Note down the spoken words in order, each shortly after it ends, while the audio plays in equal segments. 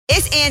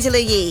Angela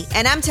Yee,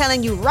 and I'm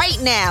telling you right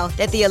now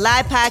that the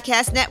Alive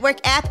Podcast Network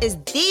app is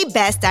the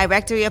best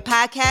directory of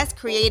podcasts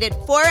created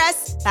for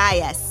us,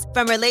 by us.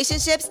 From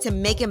relationships to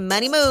making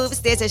money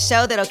moves, there's a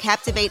show that'll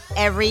captivate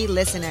every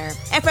listener.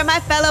 And for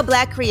my fellow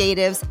Black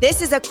creatives,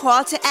 this is a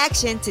call to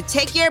action to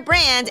take your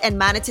brand and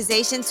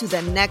monetization to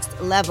the next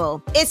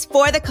level. It's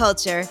for the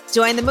culture.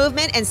 Join the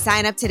movement and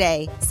sign up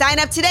today. Sign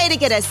up today to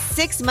get a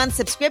 6-month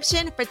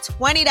subscription for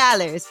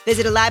 $20.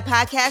 Visit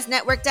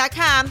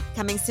AlivePodcastNetwork.com,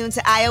 coming soon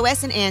to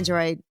iOS and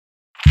Android.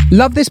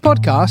 Love this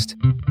podcast?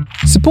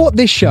 Support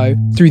this show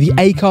through the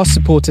Acast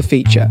supporter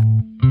feature.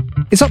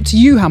 It's up to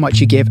you how much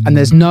you give, and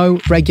there's no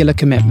regular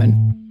commitment.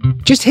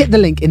 Just hit the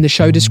link in the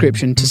show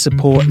description to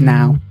support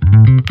now.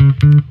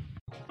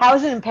 How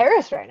is it in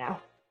Paris right now?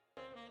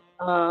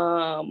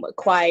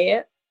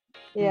 Quiet.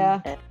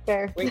 Yeah,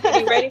 fair. We're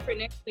getting ready for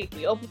next week.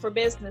 We open for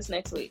business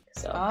next week.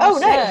 So. Oh,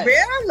 nice.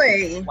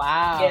 Really?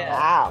 Wow. Yeah.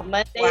 Wow.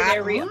 Monday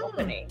they're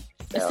reopening.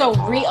 So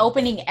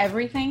reopening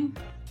everything?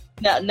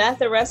 No, not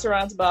the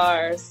restaurants,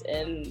 bars,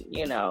 and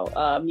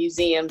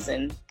museums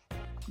and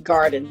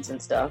gardens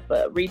and stuff,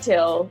 but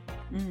retail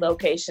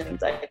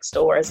locations like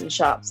stores and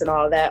shops and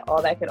all that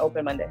can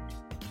open Monday.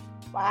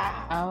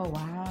 Wow. Oh,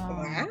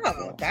 wow.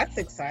 Wow, that's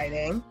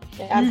exciting.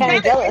 Yeah, I'm kind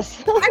of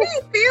jealous. How do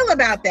you feel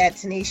about that,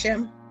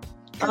 Tanisha?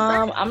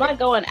 I'm not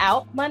going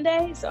out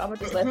Monday, so I'm gonna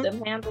just let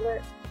them handle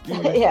it. Yeah,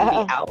 be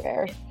out.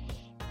 fair.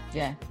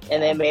 Yeah.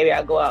 And then maybe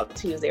I'll go out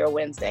Tuesday or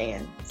Wednesday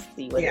and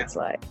see what it's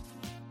like.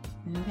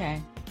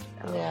 Okay.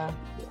 Yeah.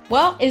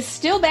 Well, it's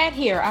still bad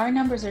here. Our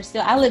numbers are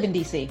still, I live in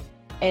DC,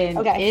 and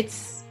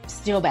it's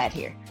still bad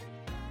here.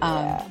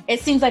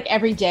 It seems like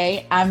every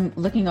day I'm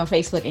looking on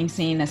Facebook and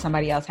seeing that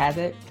somebody else has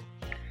it.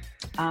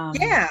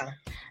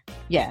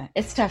 Yeah,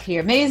 it's tough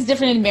here. Maybe it's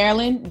different in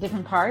Maryland,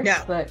 different parts,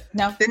 but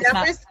no. The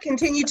numbers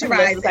continue to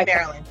rise in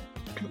Maryland.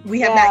 We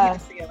have not hit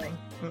the ceiling.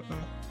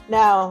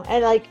 No,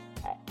 and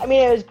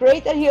it was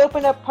great that he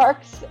opened up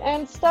parks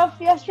and stuff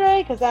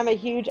yesterday because I'm a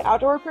huge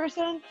outdoor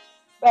person.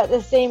 But at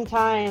the same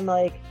time,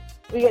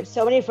 we get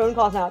so many phone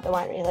calls now at the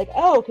winery. Like,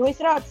 oh, can we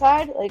sit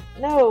outside? Like,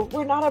 no,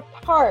 we're not a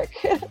park.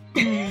 No,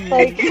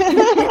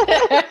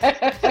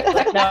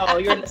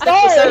 you're in the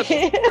central service.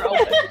 You're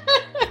open.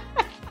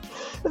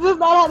 This is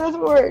not how this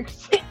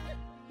works.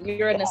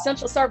 You're an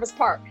essential service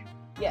park.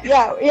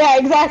 Yeah,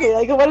 exactly.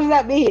 What does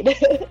that mean?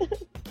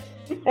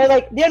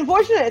 And the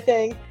unfortunate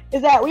thing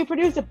is that we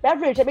produce a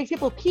beverage that makes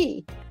people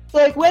pee.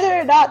 So whether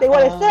or not they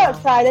want to sit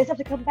outside, they just have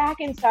to come back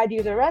inside to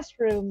use the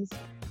restrooms,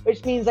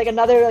 which means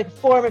another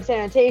form of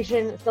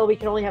sanitation. So we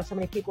can only have so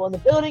many people in the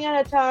building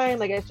at a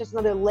time. It's just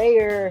another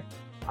layer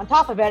on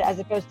top of it, as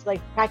opposed to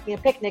packing a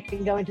picnic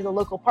and going to the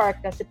local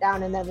park to sit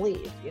down and then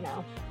leave.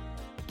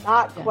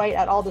 Not quite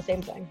at all the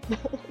same thing.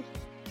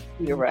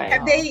 You're right.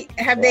 Have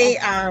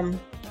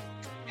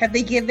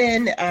they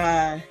given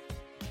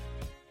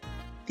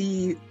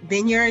the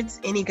vineyards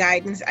any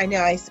guidance? I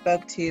know I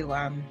spoke to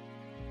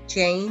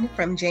Jane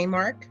from J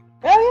Mark.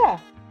 Oh yeah.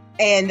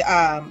 And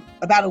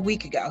about a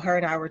week ago, her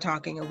and I were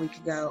talking a week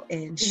ago,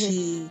 and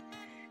she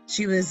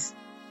was,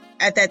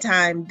 at that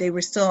time, they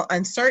were still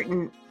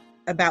uncertain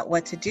about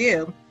what to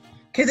do,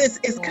 because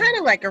it's kind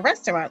of like a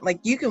restaurant.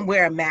 You can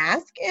wear a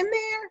mask in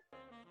there,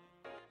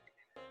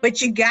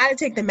 but you got to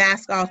take the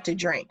mask off to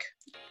drink.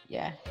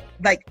 Yeah.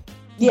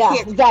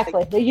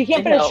 Exactly. You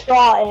can't put a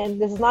straw in.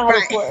 This is not how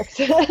this works.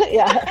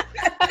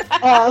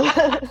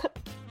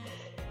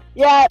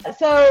 Yeah.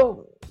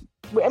 So,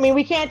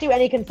 we can't do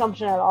any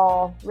consumption at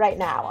all right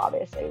now,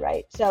 obviously,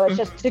 right? So it's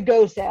just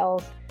to-go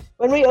sales.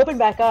 When we open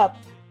back up,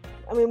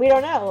 we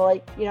don't know.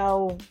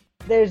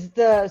 There's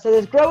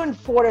Grow and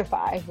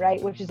Fortify, right,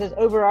 which is this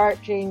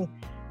overarching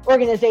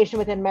organization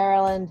within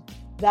Maryland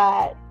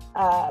that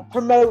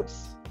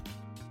promotes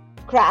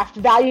craft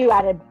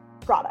value-added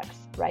products,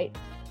 right?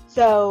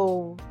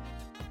 So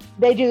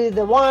they do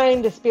the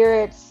wine, the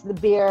spirits, the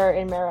beer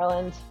in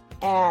Maryland.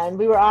 And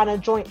we were on a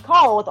joint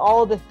call with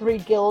all of the 3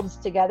 guilds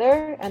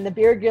together, and the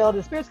beer guild,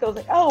 the spirits guild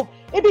was oh,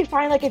 it'd be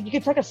fine if you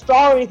could take a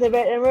straw or anything of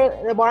it.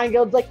 And the wine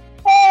guild's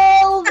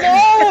hell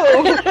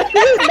no! This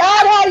is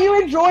not how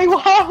you enjoy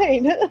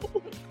wine. No.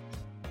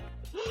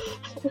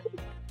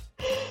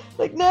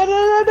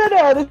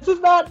 This is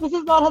not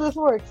how this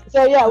works.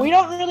 So yeah, we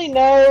don't really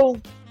know.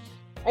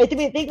 I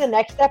think the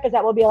next step is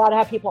that we'll be allowed to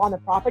have people on the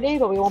property,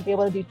 but we won't be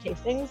able to do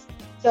tastings.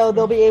 So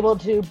they'll be able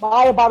to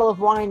buy a bottle of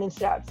wine and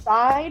sit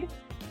outside,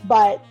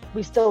 but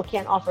we still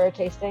can't offer a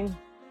tasting.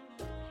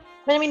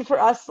 And for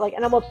us,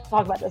 and we'll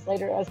talk about this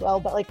later as well,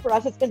 but for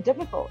us, it's been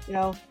difficult.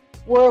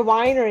 We're a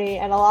winery,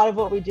 and a lot of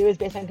what we do is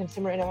based on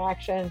consumer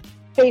interaction,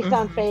 face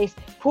on face,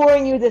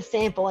 pouring you the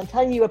sample and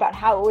telling you about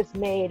how it was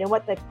made and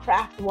what the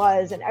craft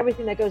was and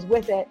everything that goes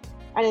with it.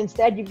 And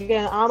instead, you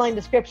get an online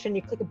description,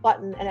 you click a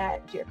button and add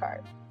it to your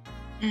cart.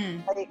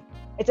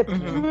 It's a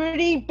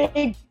pretty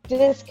big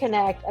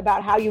disconnect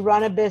about how you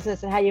run a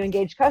business and how you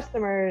engage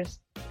customers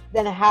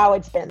than how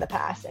it's been in the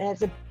past.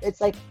 And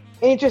it's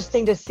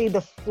interesting to see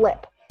the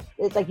flip.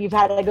 It's you've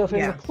had to go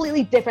through a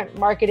completely different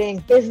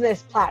marketing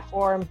business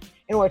platform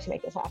in order to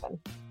make this happen.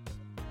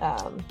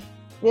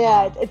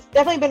 Yeah, it's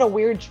definitely been a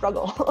weird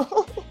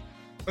struggle.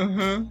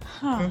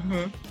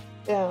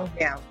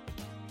 Yeah.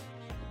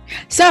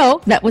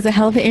 So that was a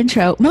hell of an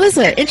intro.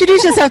 Melissa,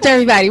 introduce yourself to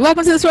everybody.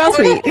 Welcome to the Swirl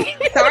Suite.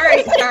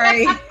 Sorry.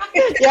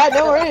 Yeah,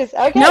 no worries.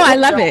 Okay. No, I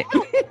love it.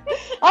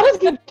 I'll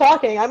just keep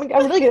talking. I'm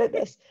really good at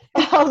this.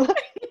 All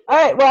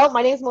right. Well,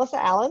 my name is Melissa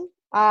Aellen.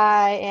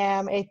 I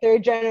am the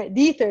third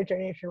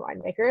generation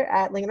winemaker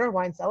at Linganore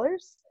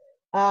Winecellars.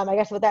 I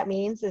guess what that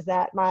means is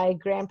that my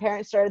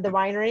grandparents started the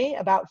winery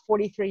about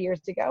 43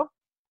 years ago.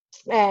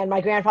 And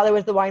my grandfather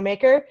was the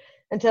winemaker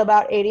until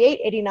about 88,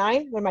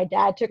 89, when my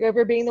dad took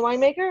over being the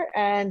winemaker.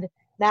 And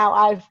now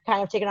I've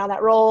kind of taken on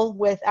that role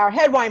with our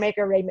head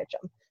winemaker, Ray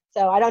Mitchum.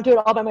 So I don't do it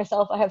all by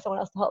myself. I have someone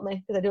else to help me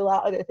because I do a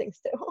lot of other things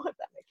too, if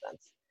that makes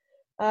sense.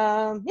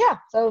 Yeah,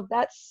 so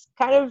that's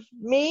kind of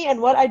me and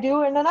what I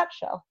do in a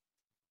nutshell.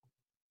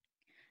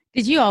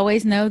 Did you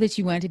always know that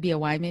you wanted to be a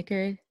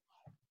winemaker?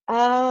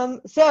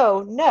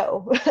 So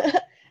no,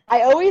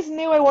 I always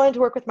knew I wanted to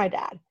work with my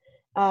dad.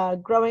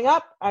 Growing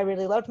up, I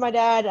really loved my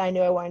dad. I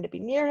knew I wanted to be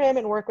near him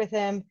and work with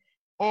him.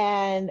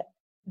 And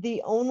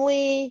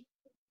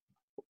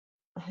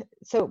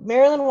so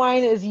Maryland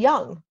wine is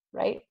young,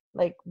 right?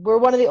 Like we're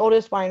one of the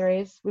oldest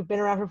wineries. We've been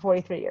around for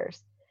 43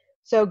 years.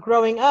 So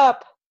growing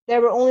up,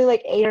 there were only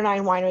like 8 or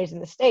 9 wineries in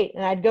the state.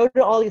 And I'd go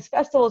to all these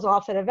festivals and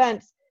offset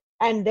events,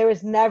 and there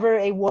was never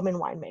a woman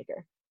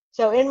winemaker.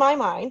 So in my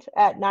mind,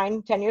 at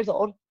 9, 10 years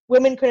old,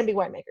 women couldn't be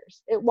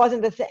winemakers. It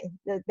wasn't a thing.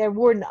 There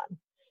were none.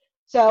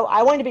 So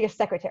I wanted to be a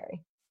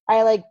secretary.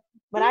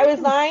 When I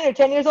was 9 or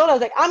 10 years old, I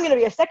was like, I'm going to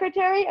be a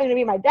secretary. I'm going to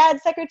be my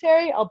dad's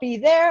secretary. I'll be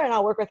there and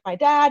I'll work with my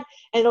dad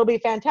and it'll be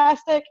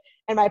fantastic.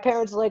 And my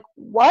parents were like,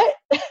 what?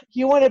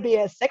 You want to be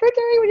a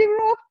secretary when you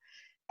grow up?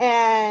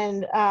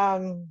 And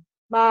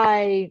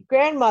my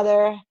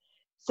grandmother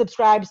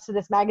subscribes to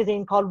this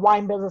magazine called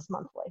Wine Business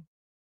Monthly.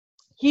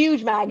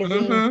 Huge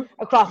magazine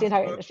across the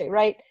entire industry,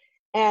 right?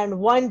 And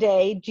one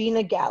day,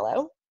 Gina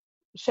Gallo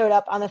showed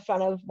up on the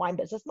front of Wine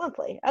Business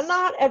Monthly. And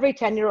not every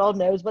 10-year-old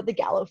knows what the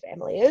Gallo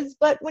family is,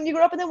 but when you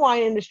grow up in the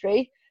wine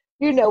industry,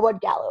 you know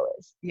what Gallo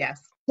is.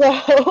 Yes.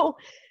 So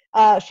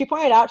she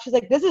pointed out, she's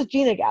like, this is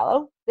Gina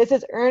Gallo. This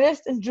is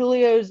Ernest and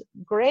Julio's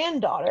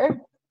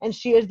granddaughter, and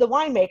she is the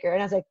winemaker.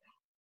 And I was like,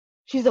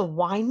 she's a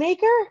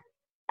winemaker?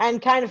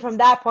 And kind of from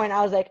that point,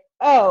 I was like,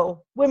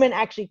 oh, women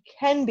actually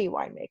can be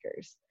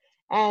winemakers.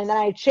 And then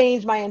I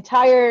changed my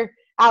entire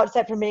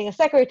outset from being a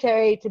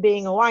secretary to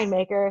being a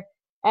winemaker,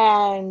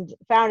 and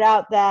found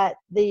out that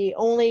the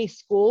only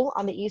school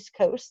on the East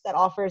Coast that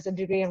offers a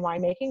degree in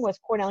winemaking was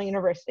Cornell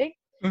University.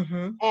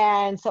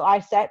 And so I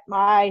set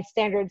my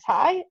standards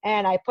high,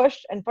 and I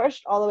pushed and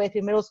pushed all the way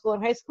through middle school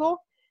and high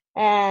school.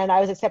 And I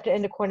was accepted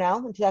into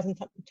Cornell in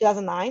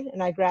 2009,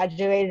 and I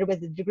graduated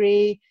with a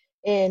degree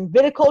in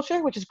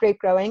viticulture, which is grape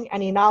growing,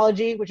 and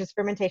enology, which is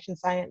fermentation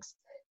science,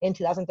 in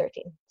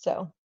 2013.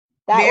 So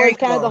that was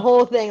kind of the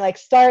whole thing, like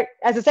start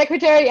as a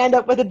secretary, end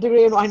up with a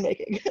degree in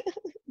winemaking.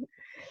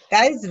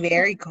 That is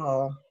very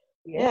cool.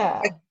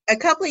 Yeah. A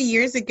couple of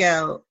years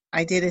ago,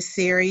 I did a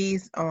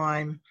series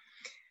on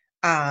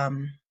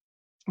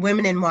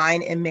women in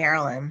wine in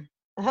Maryland.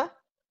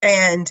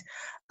 And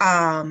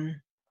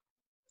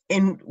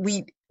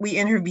we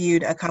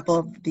interviewed a couple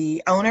of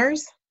the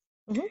owners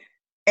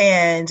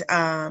and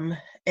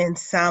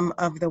some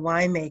of the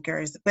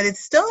winemakers, but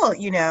it's still,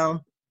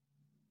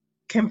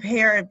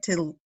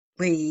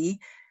 comparatively,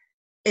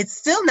 it's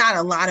still not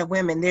a lot of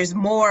women. There's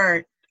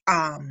more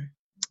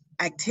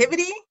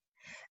activity,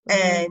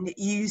 and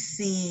you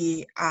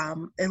see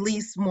at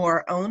least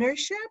more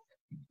ownership,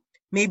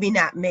 maybe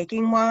not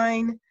making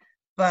wine,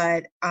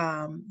 but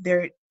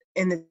they're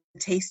in the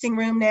tasting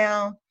room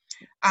now,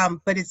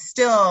 but it's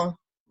still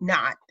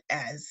not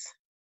as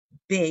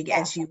big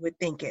as you would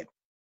think it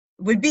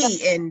would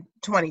be in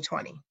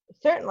 2020.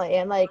 Certainly.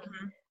 And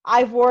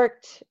I've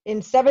worked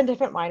in 7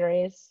 different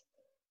wineries,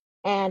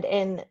 and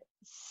in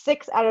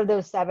 6 out of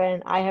those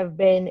 7, I have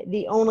been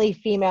the only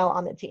female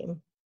on the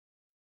team.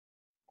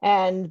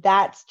 And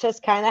that's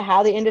just kind of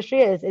how the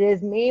industry is. It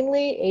is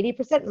mainly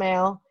 80%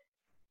 male,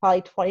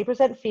 probably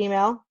 20%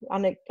 female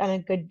on a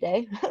good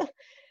day.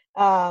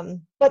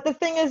 But the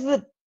thing is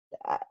that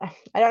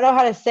I don't know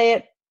how to say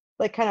it,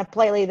 like kind of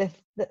politely. The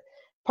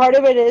part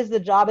of it is the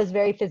job is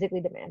very physically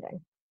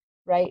demanding,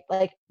 right?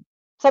 Like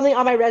something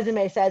on my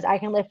resume says I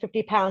can lift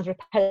 50 pounds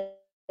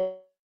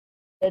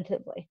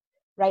repetitively,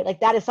 right? Like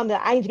that is something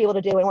that I need to be able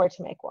to do in order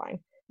to make wine.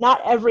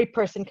 Not every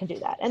person can do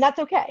that, and that's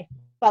okay.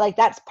 But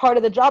that's part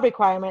of the job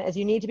requirement, is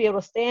you need to be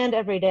able to stand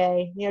every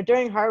day.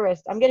 During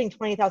harvest, I'm getting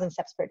 20,000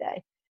 steps per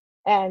day,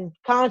 and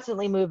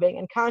constantly moving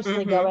and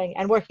constantly going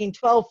and working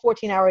 12,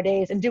 14-hour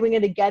days and doing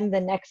it again the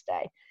next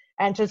day,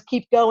 and just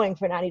keep going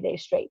for 90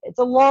 days straight. It's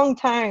a long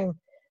time.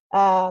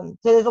 So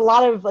there's a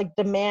lot of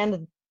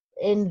demand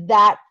in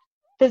that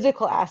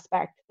physical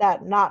aspect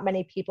that not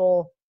many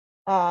people,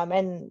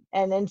 and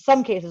in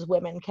some cases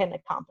women, can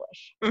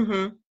accomplish.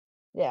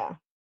 Yeah.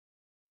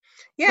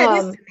 Yeah,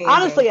 it is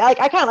honestly, I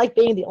kind of like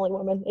being the only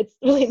woman. It's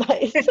really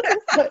nice.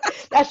 But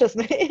that's just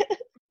me.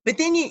 But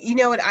then you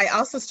know what I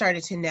also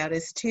started to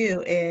notice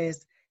too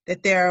is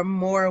that there are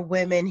more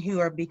women who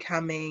are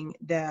becoming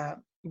the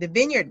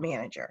vineyard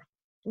manager.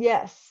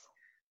 Yes.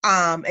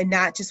 And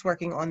not just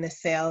working on the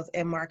sales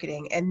and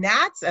marketing. And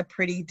that's a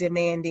pretty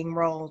demanding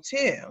role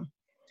too.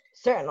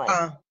 Certainly.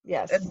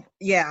 Yes.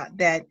 Yeah,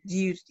 that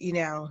you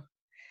know,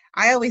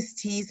 I always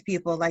tease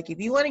people, like, if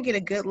you want to get a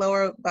good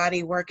lower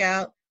body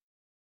workout,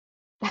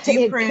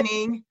 do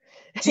pruning,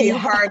 do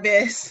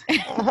harvest.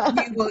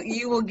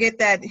 You will get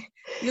that.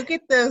 You'll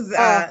get those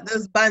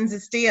buns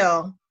of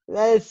steel.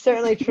 That is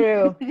certainly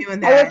true. Doing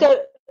that. I worked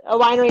at a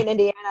winery in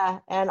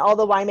Indiana, and all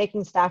the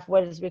winemaking staff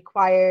was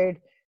required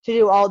to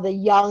do all the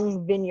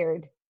young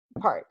vineyard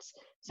parts.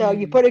 So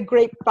you put a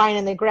grapevine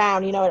in the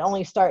ground, you know, it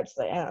only starts,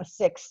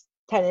 6-10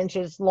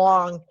 inches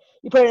long.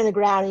 You put it in the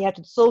ground and you have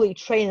to slowly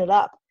train it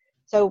up.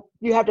 So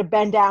you have to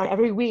bend down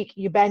every week.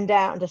 You bend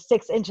down to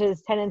 6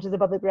 inches, 10 inches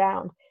above the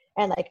ground,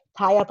 and like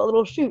tie up a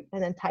little shoot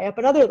and then tie up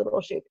another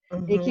little shoot.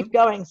 And you keep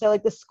going. So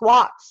like the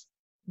squats,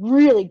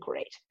 really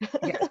great.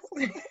 Yes.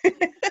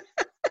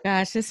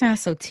 Gosh, this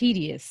sounds so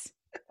tedious.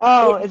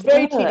 Oh, it's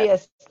very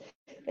tedious.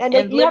 And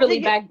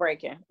literally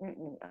backbreaking.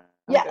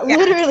 Yeah,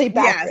 literally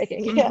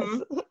backbreaking. Yes.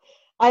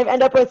 I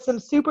end up with some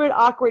super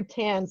awkward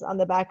tans on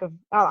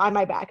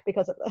my back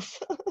because of this.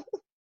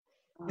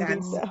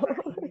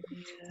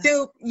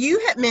 So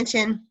you had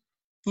mentioned,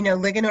 you know,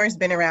 Linganore has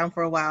been around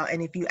for a while,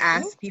 and if you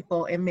ask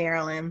people in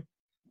Maryland,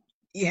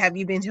 have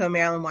you been to a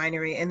Maryland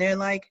winery? And they're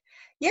like,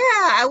 yeah,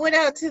 I went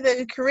out to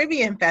the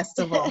Caribbean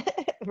Festival.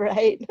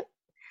 Right.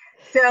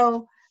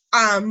 So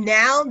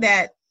now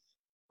that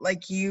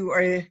like you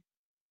are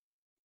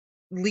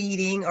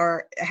leading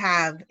or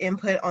have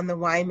input on the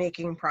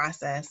winemaking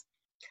process,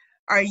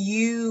 are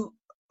you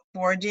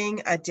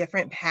forging a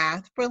different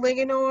path for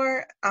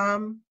Linganore?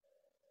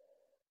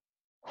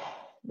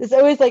 This is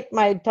always like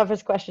my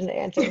toughest question to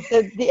answer.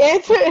 So the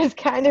answer is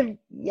kind of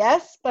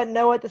yes, but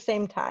no at the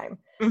same time,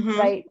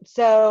 right?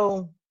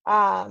 So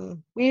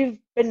we've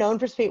been known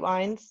for sweet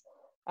wines.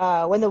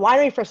 When the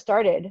winery first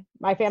started,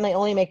 my family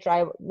only made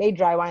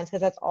dry wines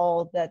because that's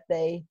all that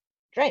they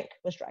drank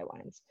was dry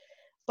wines.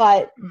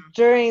 But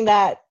during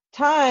that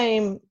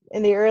time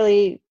in the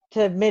early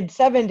to mid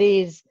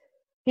 70s,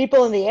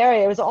 people in the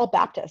area, it was all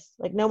Baptist.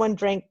 Like no one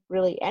drank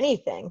really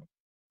anything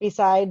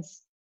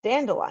besides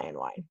dandelion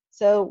wine.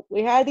 So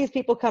we had these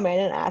people come in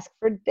and ask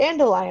for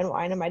dandelion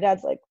wine. And my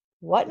dad's like,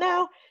 what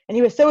now? And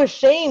he was so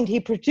ashamed. He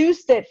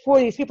produced it for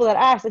these people that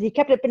asked, that he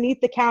kept it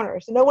beneath the counter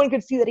so no one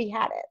could see that he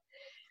had it.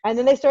 And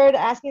then they started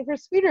asking for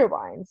sweeter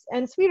wines.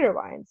 And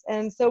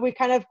so we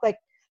kind of like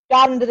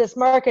got into this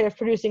market of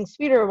producing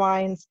sweeter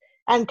wines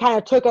and kind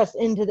of took us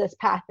into this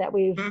path that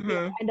we've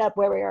ended up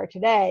where we are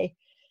today.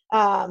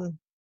 The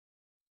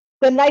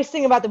nice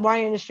thing about the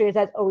wine industry is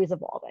that it's always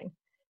evolving,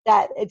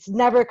 that it's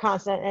never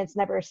constant and it's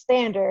never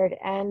standard.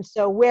 And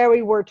so where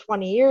we were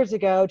 20 years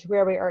ago to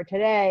where we are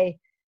today,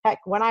 heck,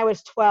 when I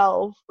was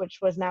 12, which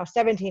was now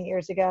 17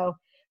 years ago,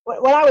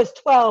 when I was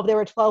 12, there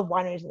were 12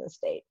 wineries in the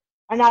state.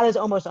 And now there's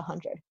almost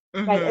 100,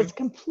 right? It's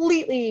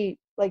completely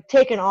like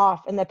taken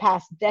off in the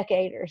past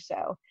decade or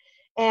so.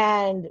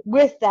 And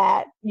with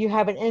that, you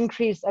have an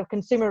increase of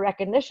consumer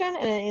recognition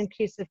and an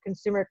increase of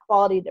consumer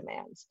quality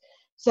demands.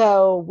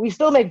 So we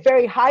still make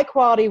very high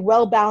quality,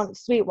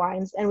 well-balanced sweet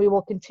wines, and we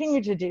will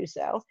continue to do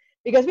so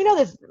because we know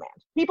there's demand.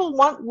 People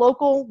want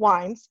local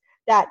wines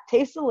that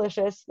taste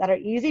delicious, that are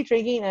easy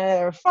drinking, and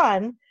that are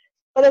fun.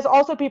 But there's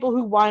also people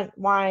who want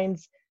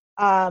wines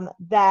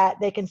that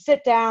they can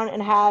sit down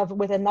and have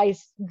with a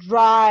nice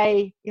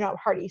dry,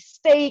 hearty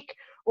steak,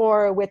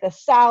 or with a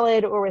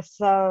salad, or with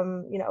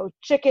some,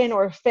 chicken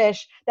or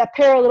fish that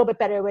pair a little bit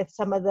better with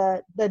some of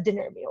the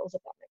dinner meals,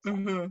 if that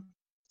makes sense.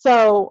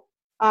 So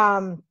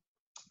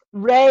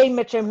Ray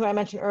Mitchum, who I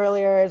mentioned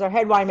earlier, is our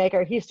head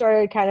winemaker. He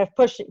started kind of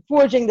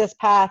forging this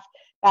path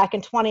back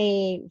in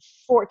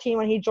 2014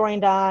 when he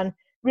joined on,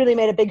 really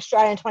made a big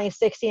stride in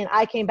 2016.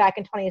 I came back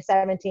in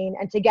 2017,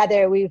 and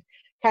together we've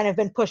kind of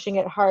been pushing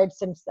it hard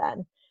since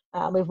then.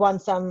 We've won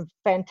some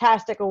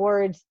fantastic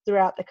awards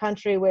throughout the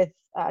country with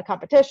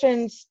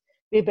competitions.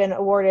 We've been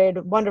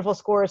awarded wonderful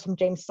scores from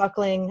James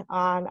Suckling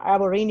on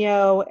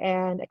Albarino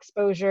and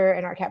Exposure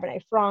and our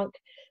Cabernet Franc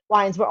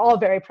wines we're all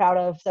very proud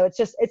of. So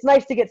it's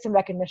nice to get some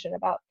recognition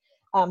about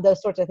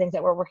those sorts of things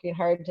that we're working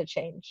hard to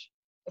change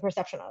the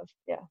perception of.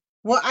 Yeah.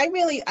 Well,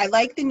 I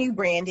like the new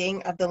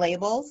branding of the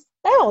labels.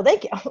 Oh,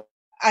 thank you.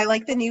 I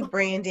like the new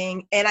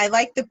branding, and I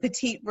like the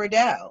Petit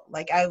Verdot.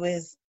 Like I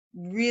was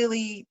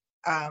really,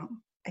 I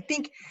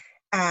think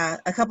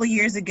a couple of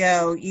years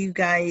ago, you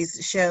guys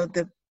showed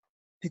the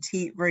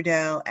Petit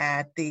Verdot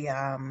at the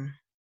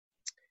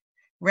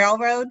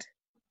railroad.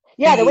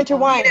 Yeah, the winter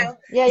wine.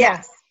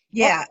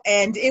 Yeah,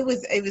 and it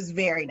was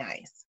very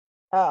nice.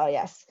 Oh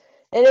yes,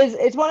 it is.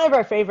 It's one of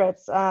our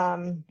favorites.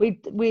 So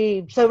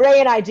Ray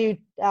and I do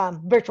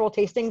virtual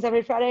tastings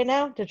every Friday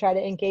now to try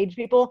to engage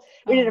people.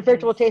 We did a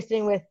virtual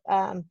tasting with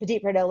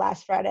Petit Verdot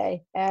last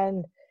Friday,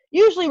 and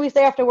usually we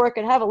stay after work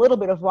and have a little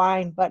bit of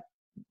wine, but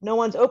no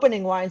one's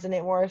opening wines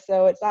anymore,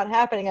 so it's not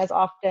happening as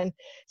often.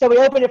 So we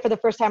opened it for the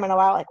first time in a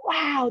while, like,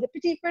 wow, the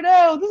Petit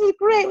Verdot, this is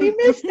great, we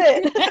missed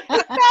it.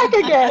 Back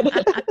again.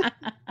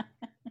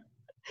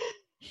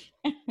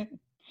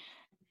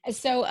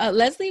 So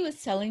Leslie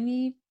was telling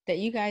me that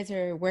you guys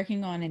are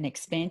working on an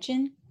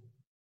expansion.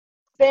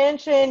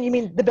 Expansion? You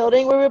mean the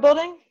building we were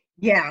building?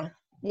 Yeah.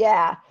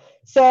 Yeah.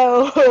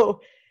 So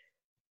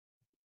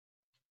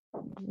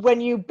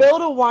when you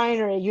build a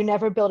winery, you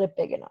never build it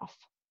big enough,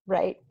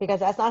 right? Because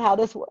that's not how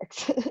this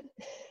works.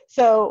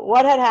 So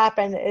what had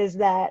happened is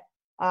that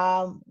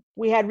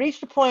we had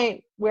reached a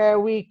point where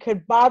we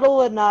could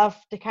bottle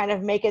enough to kind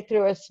of make it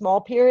through a small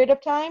period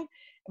of time,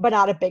 but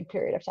not a big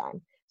period of time.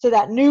 So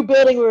that new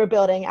building we were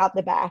building out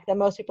the back that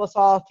most people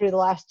saw through the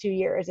last 2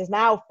 years is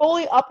now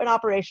fully up and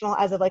operational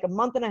as of like a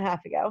month and a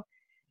half ago.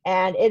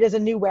 And it is a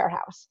new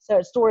warehouse. So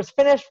it stores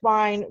finished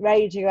wine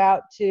ready to go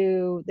out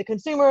to the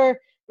consumer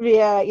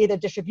via either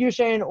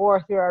distribution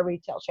or through our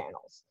retail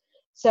channels.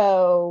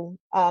 So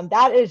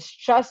that is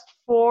just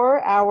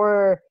for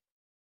our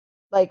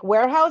like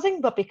warehousing,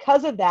 but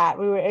because of that,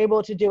 we were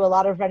able to do a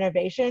lot of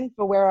renovation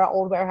for where our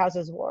old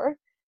warehouses were.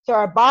 So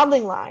our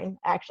bottling line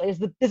actually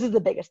this is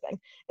the biggest thing,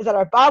 is that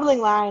our bottling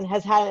line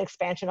has had an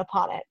expansion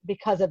upon it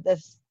because of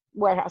this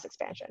warehouse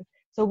expansion.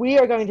 So we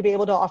are going to be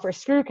able to offer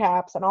screw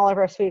caps on all of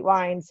our sweet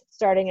wines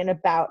starting in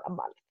about a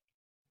month.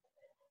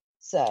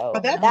 So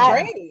that's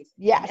great.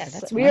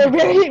 Yes, we are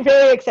very,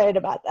 very excited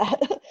about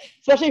that,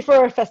 especially for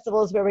our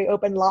festivals where we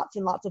open lots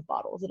and lots of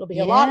bottles. It'll be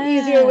a lot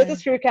easier with a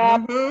screw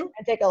cap and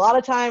take a lot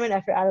of time and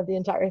effort out of the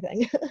entire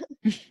thing.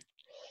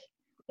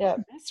 Yeah,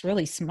 that's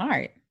really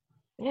smart.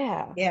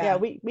 Yeah.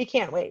 We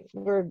can't wait.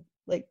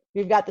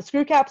 We've got the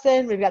screw caps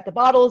in, we've got the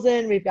bottles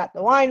in, we've got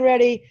the wine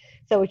ready.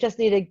 So we just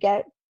need to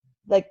get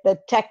like the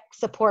tech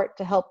support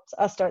to help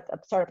us start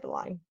up the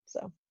line.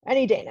 So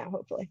any day now,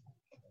 hopefully.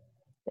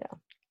 Yeah.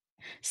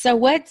 So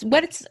what's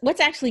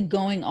actually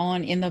going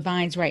on in the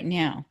vines right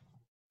now?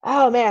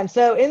 Oh man,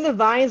 so in the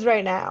vines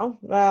right now,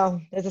 well,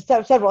 there's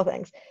several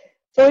things.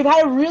 So we've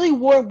had a really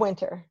warm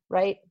winter,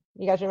 right?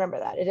 You guys remember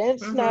that. It didn't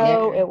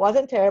snow, it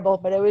wasn't terrible,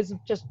 but it was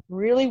just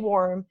really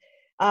warm.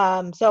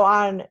 So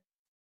on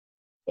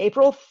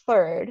April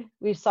 3rd,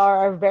 we saw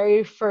our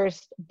very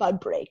first bud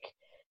break,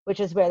 which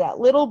is where that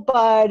little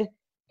bud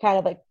kind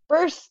of like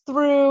bursts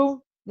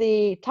through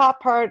the top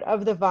part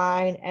of the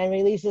vine and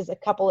releases a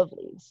couple of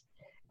leaves.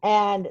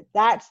 And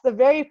that's the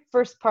very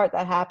first part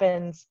that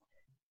happens.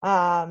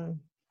 So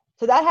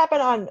that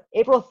happened on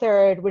April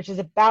 3rd, which is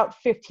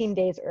about 15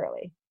 days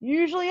early.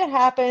 Usually it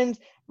happens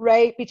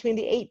right between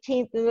the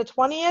 18th and the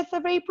 20th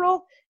of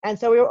April. And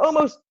so we were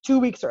almost 2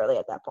 weeks early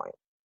at that point,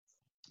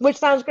 which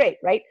sounds great,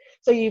 right?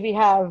 So you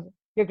have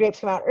your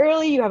grapes come out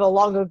early, you have a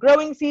longer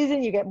growing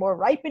season, you get more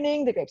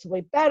ripening, the grapes will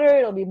be better,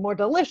 it'll be more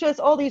delicious,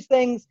 all these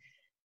things.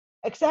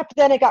 Except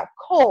then it got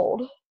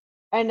cold,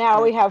 and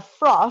now we have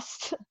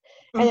frost.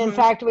 And in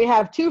fact, we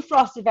have 2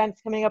 frost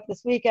events coming up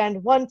this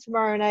weekend, one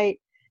tomorrow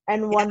night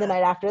and one the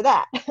night after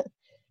that.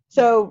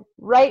 So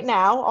right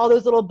now, all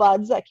those little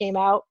buds that came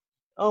out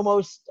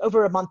almost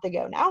over a month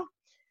ago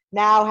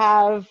now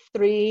have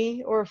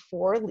 3 or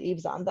 4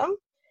 leaves on them.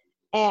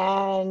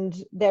 And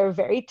they're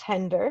very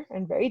tender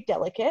and very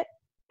delicate.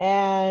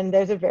 And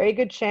there's a very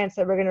good chance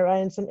that we're going to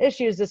run into some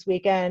issues this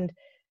weekend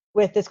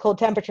with this cold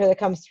temperature that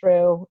comes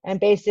through. And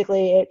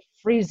basically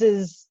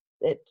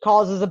it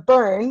causes a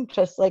burn,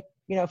 just like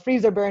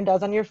freezer burn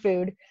does on your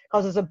food,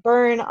 causes a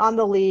burn on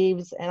the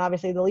leaves, and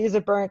obviously the leaves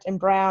are burnt and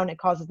brown. It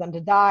causes them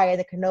to die, and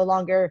they can no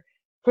longer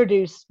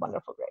produce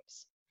wonderful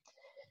grapes.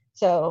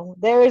 So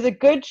there is a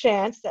good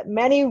chance that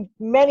many,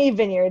 many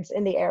vineyards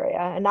in the area,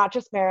 and not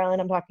just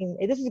Maryland, I'm talking,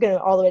 this is going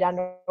all the way down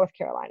to North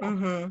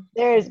Carolina.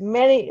 There's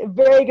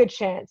very good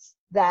chance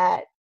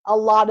that a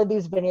lot of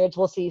these vineyards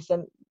will see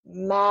some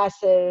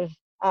massive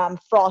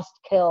frost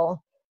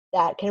kill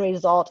that can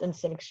result in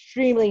some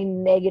extremely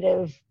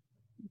negative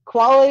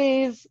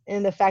qualities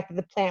in the fact that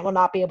the plant will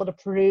not be able to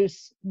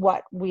produce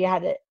what we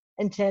had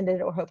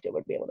intended or hoped it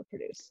would be able to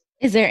produce.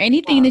 Is there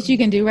anything that you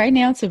can do right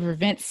now to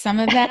prevent some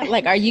of that?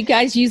 Like, are you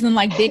guys using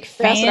like big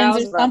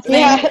fans or something?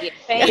 Fans? Do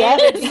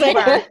you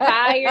burn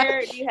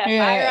fire? Do you have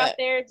fire out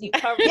there? Do you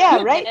cover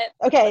right?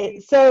 Okay,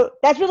 so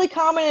that's really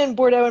common in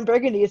Bordeaux and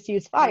Burgundy is to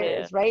use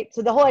fires, right?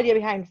 So the whole idea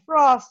behind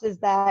frost is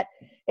that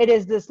it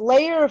is this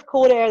layer of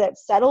cold air that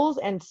settles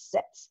and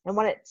sits. And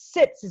when it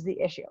sits is the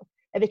issue.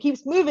 If it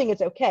keeps moving,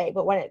 it's okay.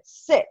 But when it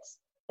sits,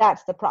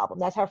 that's the problem.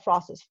 That's how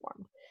frost is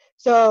formed.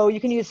 So you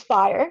can use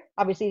fire,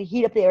 obviously, to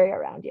heat up the area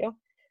around you.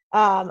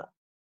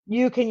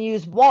 You can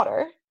use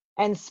water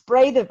and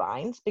spray the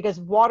vines because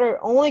water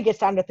only gets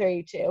down to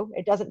 32.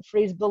 It doesn't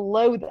freeze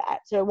below that,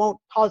 so it won't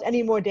cause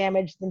any more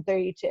damage than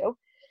 32.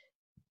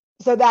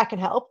 So that can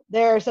help.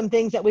 There are some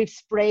things that we've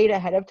sprayed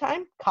ahead of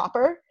time.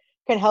 Copper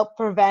can help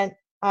prevent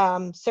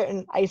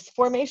certain ice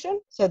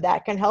formation, so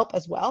that can help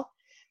as well.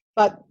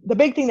 But the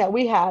big thing that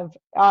we have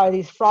are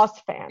these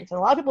frost fans, and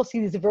a lot of people see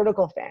these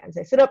vertical fans.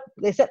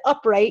 They sit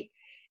upright,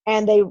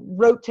 and they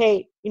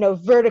rotate,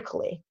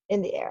 vertically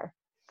in the air.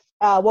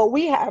 What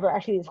we have are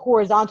actually these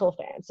horizontal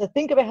fans. So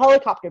think of a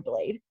helicopter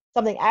blade,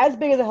 something as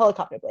big as a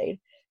helicopter blade,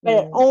 but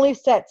it only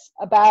sits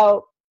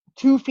about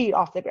 2 feet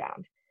off the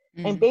ground.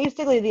 And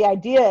basically the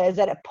idea is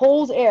that it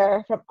pulls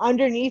air from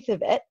underneath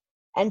of it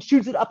and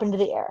shoots it up into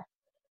the air.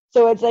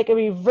 So it's like a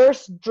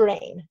reverse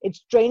drain.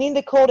 It's draining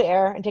the cold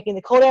air and taking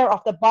the cold air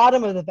off the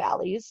bottom of the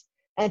valleys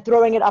and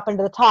throwing it up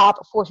into the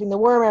top, forcing the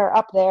warm air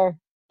up there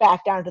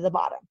back down to the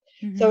bottom.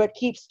 Mm-hmm. So it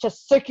keeps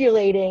just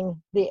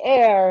circulating the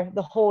air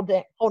the whole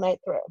night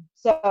through.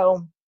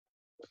 So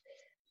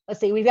let's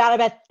see, we've got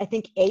about, I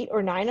think, 8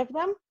 or 9 of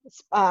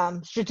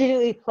them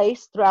strategically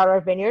placed throughout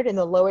our vineyard in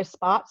the lowest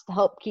spots to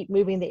help keep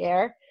moving the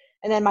air.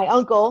 And then my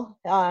uncle,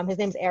 his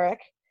name's Eric,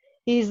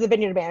 he's the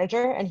vineyard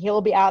manager, and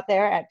he'll be out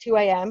there at 2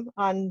 a.m.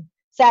 on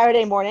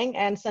Saturday morning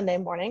and Sunday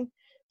morning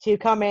to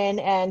come in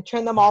and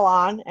turn them all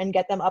on and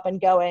get them up and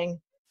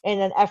going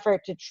in an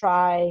effort to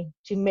try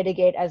to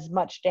mitigate as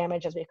much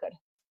damage as we could.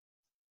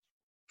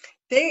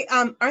 They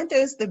aren't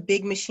those the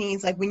big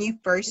machines, like when you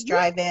first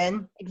drive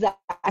in? Exactly.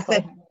 It's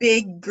a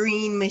big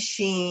green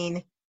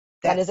machine.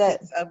 That is it.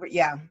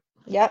 Yeah.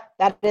 Yep,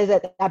 that is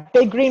it. That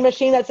big green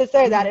machine that sits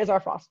there, that is our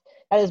frost.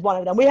 That is one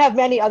of them. We have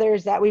many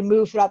others that we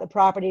move throughout the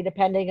property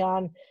depending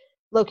on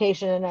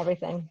location and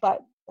everything,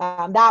 but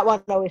that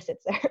one always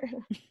sits there.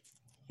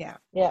 Yeah.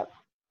 Yeah.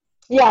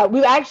 Yeah,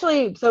 we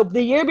actually, so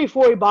the year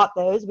before we bought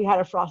those, we had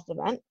a frost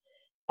event.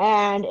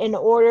 And in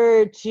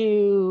order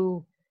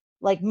to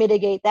like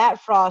mitigate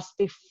that frost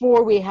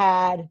before we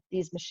had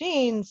these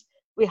machines,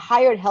 we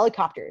hired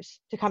helicopters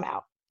to come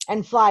out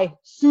and fly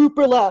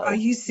super low. Are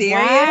you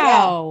serious?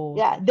 Wow.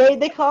 Yeah.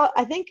 They call,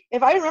 I think,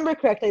 if I remember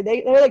correctly,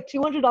 they're like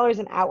 $200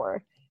 an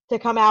hour to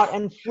come out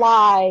and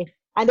fly.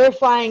 And they're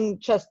flying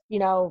just,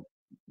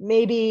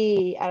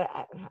 maybe,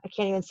 I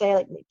can't even say,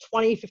 like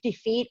 20, 50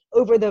 feet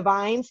over the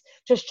vines,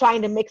 just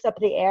trying to mix up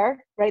the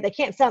air, right? They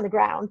can't sit on the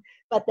ground,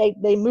 but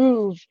they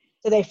move.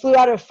 So they flew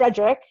out of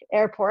Frederick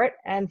Airport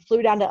and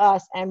flew down to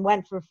us and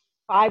went for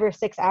 5 or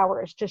 6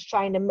 hours just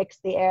trying to mix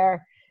the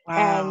air.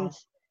 Wow.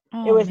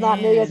 And it was not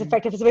nearly as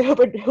effective as we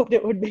hoped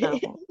it would be. No.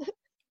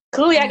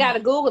 Clearly, I got to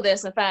Google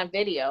this and find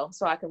video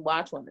so I can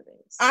watch one of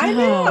these. I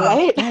know,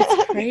 right?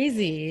 That's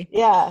crazy.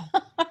 Yeah.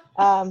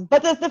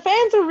 But the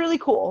fans are really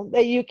cool.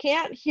 You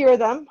can't hear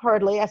them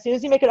hardly. As soon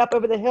as you make it up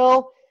over the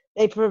hill,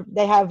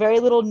 they have very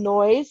little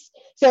noise.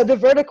 So the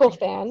vertical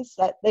fans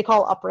that they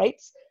call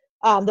uprights,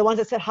 the ones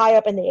that sit high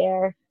up in the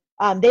air,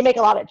 they make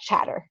a lot of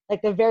chatter.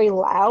 Like they're very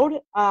loud.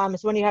 So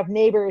when you have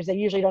neighbors, they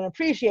usually don't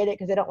appreciate it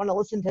because they don't want to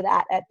listen to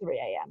that at 3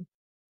 a.m.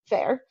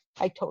 Fair.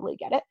 I totally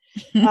get it.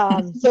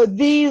 So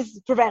these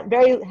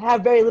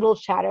have very little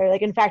chatter.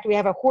 Like, in fact, we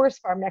have a horse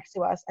farm next to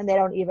us and they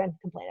don't even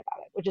complain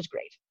about it, which is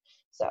great.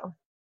 So,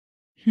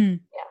 yeah.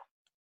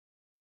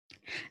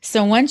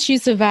 So once you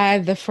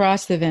survive the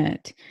frost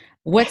event,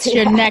 what's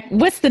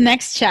the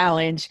next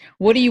challenge?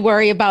 What do you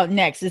worry about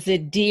next? Is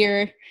it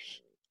deer? Is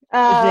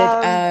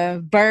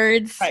it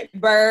birds? Right,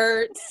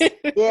 birds.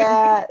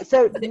 Yeah.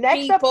 So the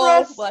next people,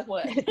 up for us, like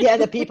what? Yeah,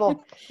 the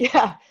people.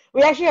 Yeah,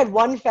 we actually had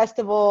one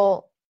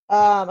festival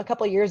a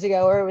couple of years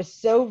ago where it was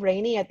so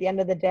rainy at the end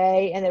of the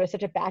day, and there was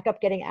such a backup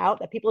getting out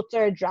that people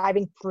started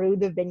driving through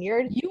the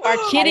vineyard. You are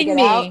kidding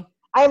me!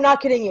 I am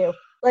not kidding you.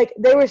 Like,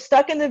 they were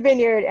stuck in the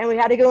vineyard, and we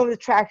had to go in with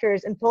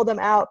tractors and pull them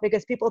out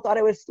because people thought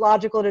it was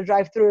logical to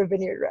drive through a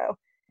vineyard row.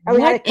 And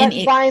we had to cut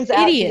vines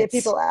out to get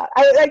people out.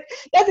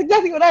 That's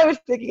exactly what I was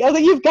thinking. I was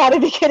like, "You've got to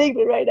be kidding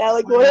me right now!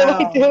 Like, what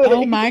am I doing?"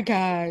 Oh my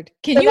God!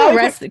 Can they get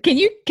arrested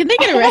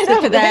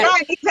for that?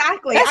 Right,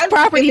 exactly. That's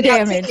property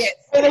damage.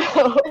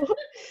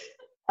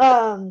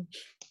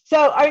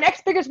 So our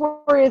next biggest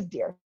worry is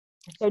deer.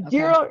 So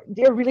deer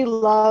really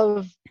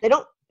love. They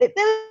like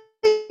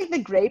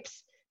the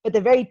grapes, but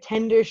the very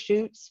tender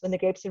shoots when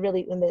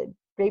the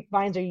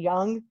grapevines are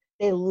young,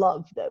 they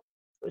love those.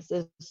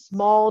 Those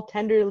small,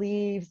 tender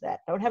leaves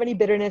that don't have any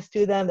bitterness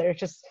to them. They're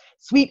just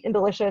sweet and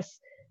delicious.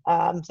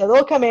 So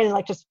they'll come in and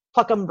like just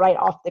pluck them right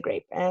off the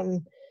grape.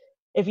 And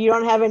if you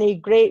don't have any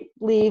grape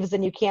leaves,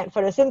 then you can't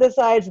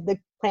photosynthesize. The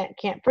plant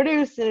can't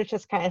produce, and it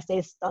just kind of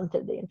stays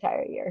stunted the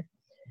entire year.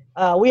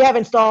 We have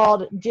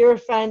installed deer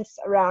fence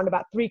around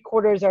about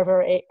 3/4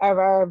 of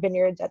our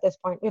vineyards at this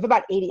point. We have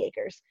about 80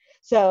 acres.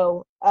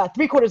 So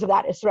 3/4 of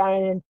that is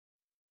surrounded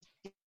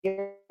in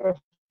deer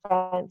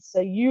fence.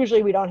 So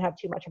usually we don't have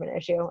too much of an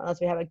issue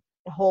unless we have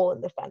a hole in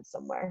the fence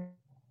somewhere.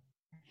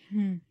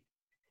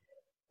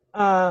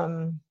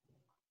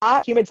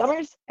 Hot, humid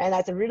summers, and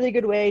that's a really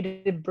good way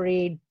to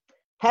breed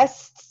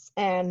pests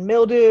and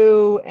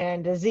mildew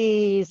and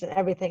disease and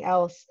everything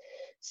else.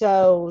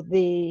 So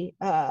the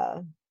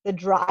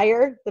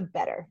drier, the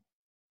better.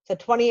 So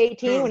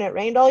 2018, when it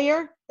rained all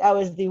year, that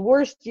was the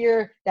worst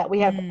year that we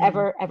have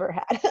ever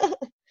had.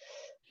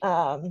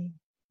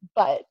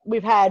 But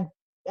we've had,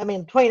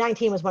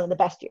 2019 was one of the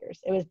best years.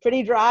 It was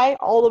pretty dry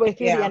all the way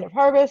through the end of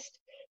harvest.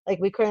 Like,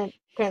 we couldn't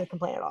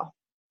complain at all.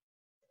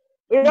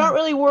 We don't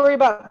really worry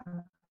about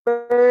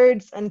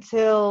birds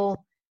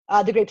until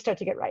the grapes start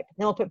to get ripe.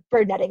 Then we'll put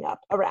bird netting up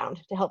around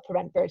to help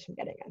prevent birds from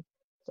getting in.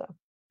 So,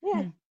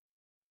 yeah.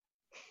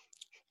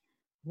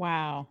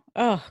 Wow.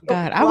 Oh,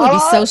 God. I would be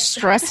so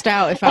stressed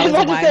out if I was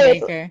a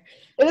winemaker.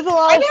 It is a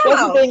lot of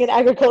stressful thing in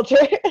agriculture.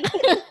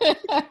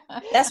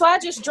 That's why I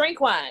just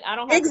drink wine. I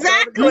don't have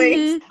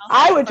exactly.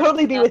 I would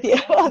totally be with you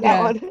on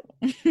that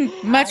one.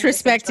 Much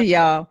respect to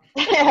y'all.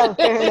 Yeah,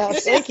 fair enough.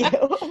 Thank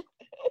you.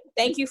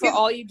 Thank you for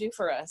all you do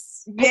for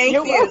us. Thank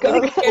You're you.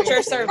 welcome. Get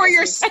your service. For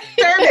your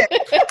service.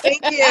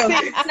 Thank you.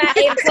 It's not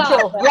 8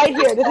 o'clock. Right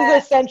here. This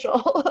is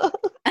essential.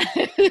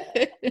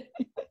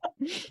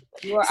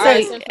 You are So- our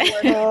essential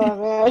worker.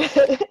 Oh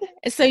man.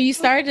 So you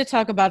started to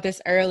talk about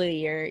this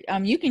earlier.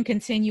 You can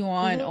continue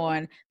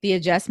on the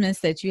adjustments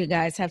that you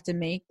guys have to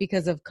make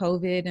because of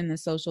COVID and the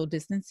social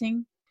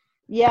distancing.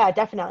 Yeah,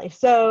 definitely.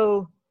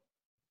 So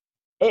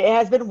it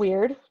has been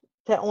weird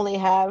to only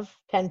have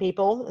 10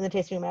 people in the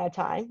tasting room at a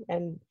time,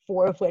 and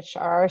 4 of which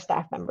are our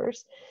staff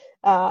members.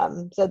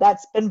 So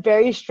that's been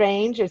very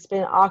strange. It's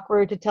been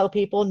awkward to tell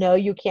people, no,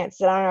 you can't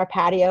sit on our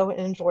patio and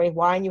enjoy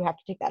wine. You have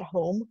to take that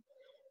home.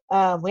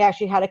 We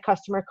actually had a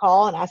customer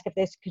call and ask if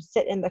they could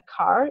sit in the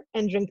car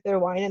and drink their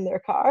wine in their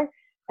car.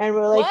 And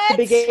we're like, to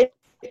begin,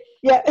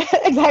 yeah,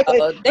 exactly.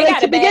 They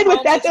like, to begin with,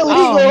 that's illegal.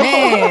 Oh,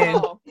 man.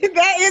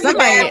 That is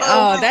Somebody,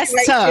 bad.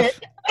 that's tough.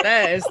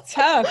 That is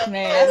tough,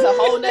 man. That's a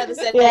whole nother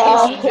set of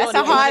Yeah. issues. That's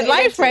a hard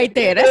life right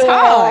there. That's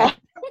Yeah. hard.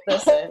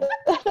 Listen.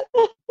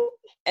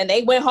 And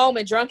they went home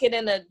and drunk it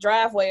in the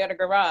driveway or the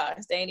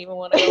garage. They ain't even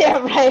want to go. Yeah,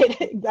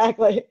 right.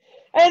 Exactly.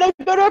 And I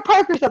go to a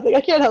park or something.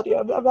 I can't help you.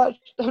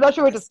 I'm not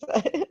sure what to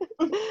say.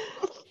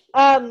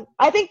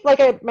 I think, like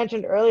I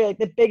mentioned earlier, like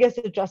the biggest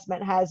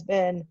adjustment has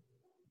been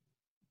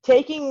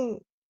taking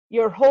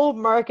your whole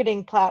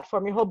marketing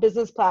platform, your whole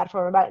business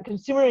platform about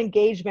consumer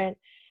engagement,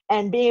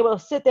 and being able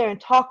to sit there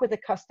and talk with a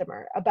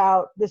customer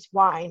about this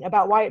wine,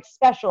 about why it's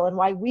special and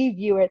why we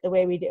view it the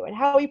way we do and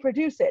how we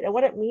produce it and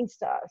what it means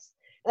to us.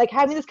 Like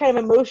having this kind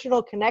of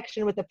emotional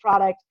connection with the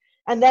product,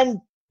 and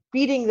then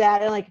feeding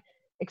that and like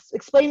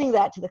explaining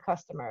that to the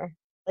customer.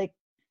 Like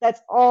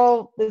that's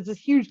all, there's this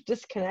huge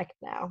disconnect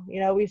now.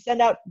 You know, we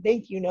send out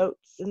thank you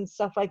notes and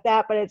stuff like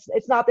that, but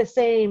it's not the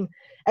same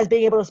as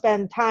being able to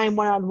spend time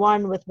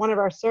one-on-one with one of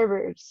our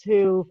servers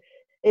who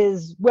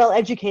is well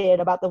educated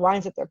about the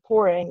wines that they're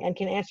pouring and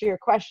can answer your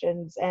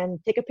questions and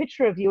take a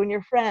picture of you and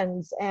your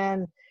friends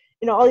and,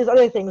 you know, all these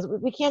other things.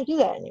 We can't do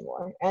that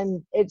anymore.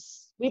 And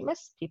we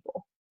miss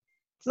people.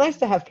 It's nice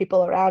to have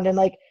people around. And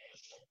like,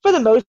 for the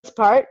most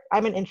part,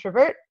 I'm an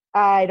introvert.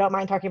 I don't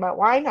mind talking about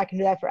wine. I can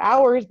do that for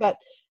hours, but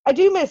I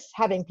do miss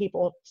having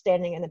people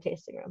standing in the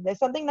tasting room. There's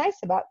something nice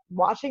about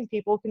watching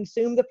people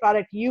consume the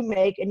product you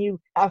make and you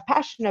have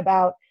passion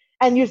about,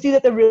 and you see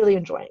that they're really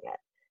enjoying it.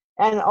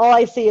 And all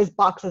I see is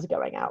boxes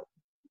going out,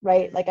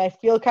 right? Like I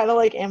feel kind of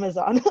like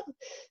Amazon.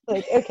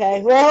 Like,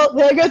 okay, well,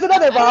 there goes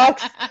another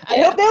box.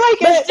 I hope they like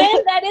But it.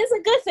 then that is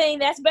a good thing.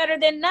 That's better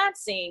than not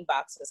seeing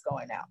boxes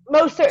going out.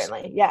 Most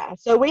certainly, yeah.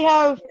 So we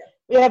have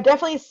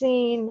definitely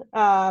seen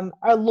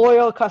our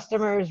loyal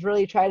customers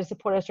really try to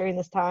support us during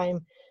this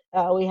time.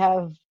 We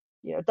have,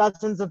 you know,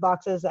 dozens of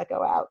boxes that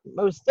go out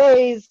most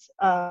days.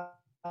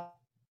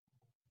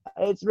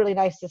 It's really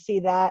nice to see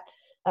that.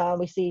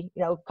 We see,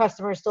 you know,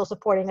 customers still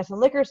supporting us in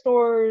liquor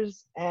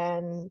stores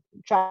and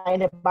trying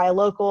to buy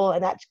local,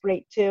 and that's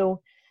great too.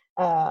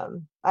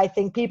 I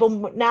think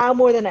people now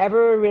more than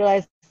ever are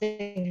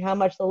realizing how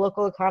much the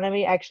local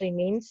economy actually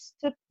means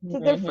to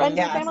their friends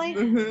and family.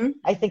 Mm-hmm.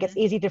 I think it's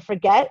easy to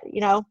forget,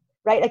 you know,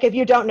 right? Like if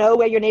you don't know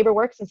where your neighbor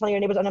works and suddenly your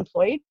neighbor's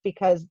unemployed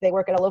because they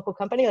work at a local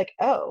company, like,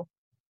 oh,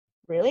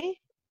 really?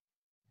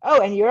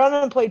 Oh, and you're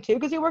unemployed too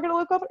because you work at a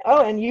local company?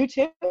 Oh, and you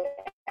too?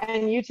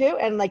 And you too?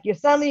 And like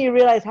suddenly you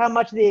realize how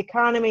much of the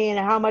economy and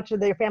how much of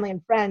their family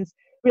and friends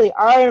really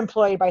are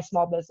employed by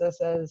small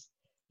businesses.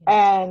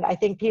 And I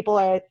think people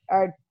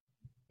are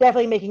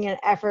definitely making an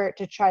effort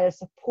to try to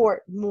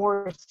support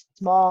more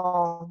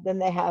small than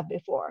they have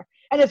before.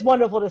 And it's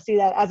wonderful to see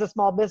that as a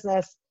small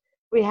business,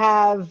 we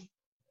have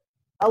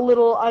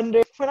we're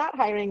not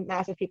hiring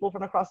massive people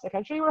from across the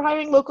country. We're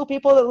hiring local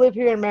people that live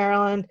here in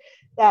Maryland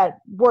that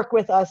work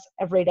with us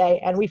every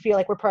day. And we feel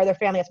like we're part of their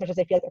family as much as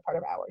they feel like they're part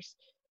of ours.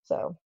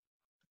 So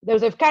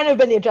those have kind of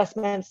been the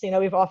adjustments. You know,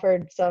 we've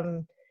offered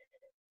some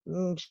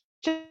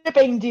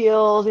shipping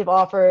deals. We've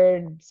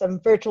offered some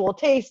virtual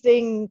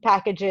tasting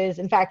packages.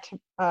 In fact,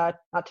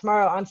 not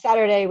tomorrow, on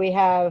Saturday, we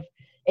have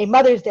a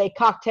Mother's Day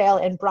cocktail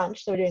and brunch.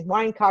 So we're doing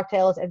wine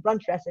cocktails and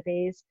brunch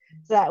recipes.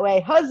 So that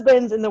way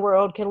husbands in the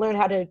world can learn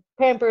how to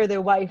pamper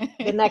their wife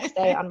the next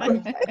day on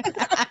Mother's Day.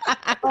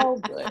 Oh,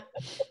 good.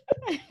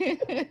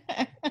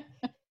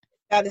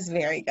 That is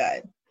very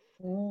good.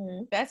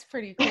 That's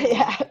pretty cool.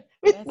 Yeah,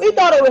 we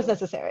thought it was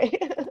necessary.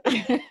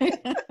 Yeah.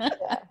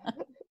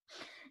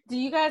 Do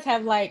you guys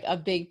have like a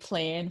big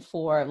plan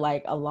for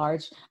like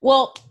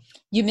well,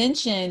 you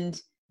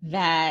mentioned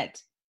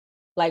that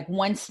like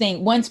once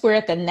we're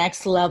at the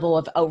next level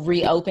of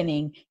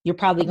reopening, you're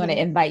probably going to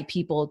invite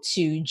people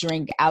to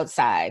drink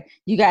outside.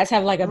 You guys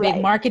have like a big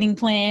marketing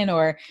plan,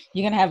 or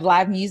you're going to have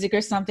live music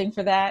or something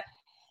for that?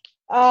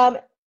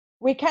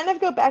 We kind of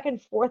go back and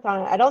forth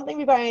on it. I don't think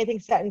we've got anything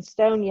set in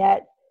stone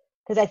yet,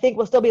 because I think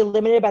we'll still be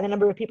limited by the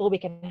number of people we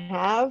can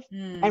have.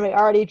 And we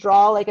already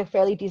draw like a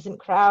fairly decent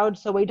crowd,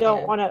 so we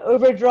don't want to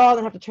overdraw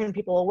and have to turn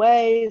people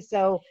away.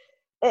 So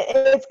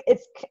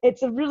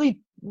it's a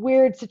really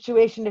weird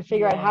situation to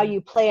figure out how you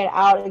play it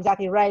out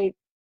exactly right,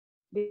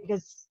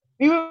 because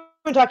we were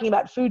talking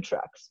about food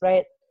trucks,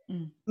 right?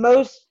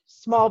 most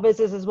small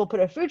businesses will put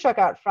a food truck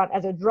out front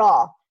as a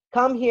draw.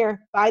 Come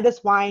here, buy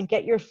this wine,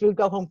 get your food,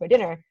 go home for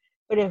dinner.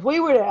 But if we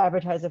were to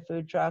advertise a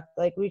food truck,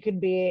 like we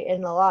could be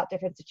in a lot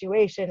different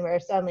situation where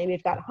suddenly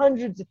we've got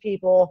hundreds of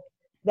people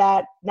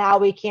that now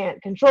we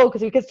can't control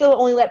because we could still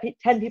only let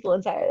 10 people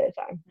inside at a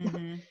time.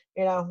 Mm-hmm.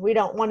 You know, we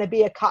don't want to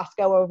be a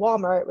Costco or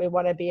Walmart. We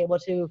want to be able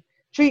to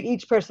treat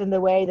each person the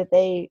way that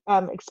they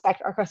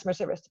expect our customer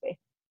service to be.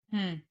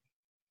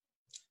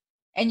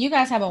 And you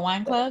guys have a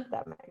wine club?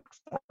 That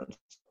makes sense.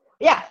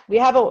 Yeah, we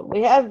have a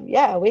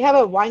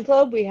wine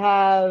club. We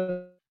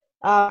have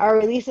our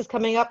release is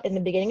coming up in the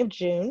beginning of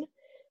June.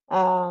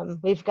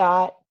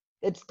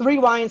 It's 3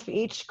 wines for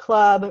each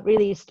club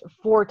released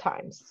 4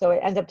 times. So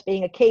it ends up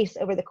being a case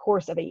over the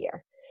course of a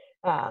year.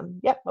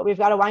 But we've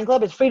got a wine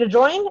club. It's free to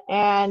join.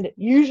 And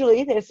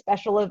usually there's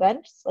special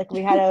events. Like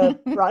we had a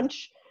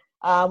brunch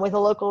with a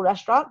local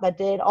restaurant that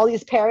did all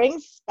these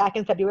pairings back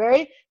in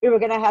February. We were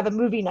going to have a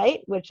movie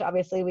night, which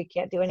obviously we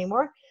can't do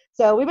anymore.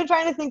 So we've been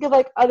trying to think of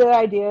like other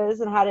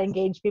ideas and how to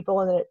engage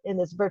people in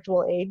this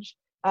virtual age.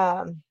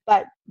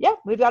 But yeah,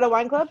 we've got a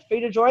wine club,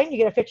 free to join. You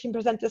get a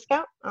 15%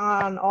 discount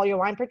on all your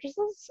wine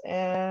purchases.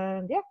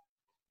 And yeah,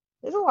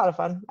 it's a lot of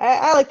fun.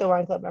 I like the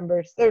wine club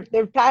members.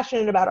 They're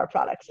passionate about our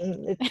products,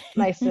 and it's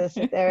nice to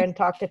sit there and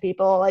talk to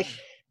people. Like,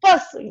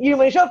 plus, when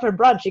you show up for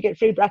brunch, you get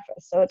free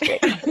breakfast, so it's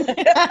great.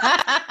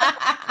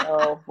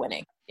 Oh,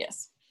 winning.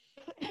 Yes.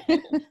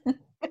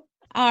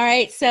 All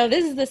right. So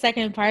this is the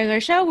second part of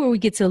our show where we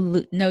get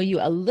to know you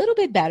a little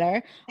bit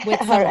better with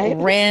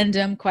some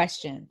random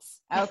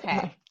questions.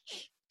 Okay.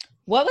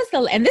 What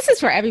was and this is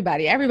for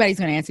everybody. Everybody's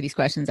going to answer these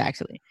questions,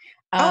 actually.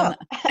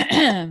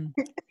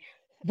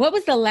 What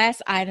was the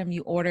last item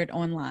you ordered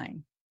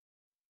online?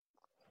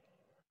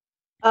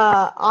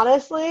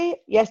 Honestly,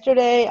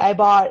 yesterday I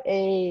bought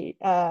a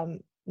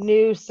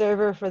new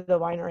server for the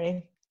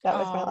winery. That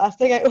was my last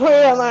thing I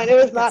ordered online. It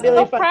was not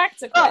really fun.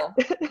 Practical.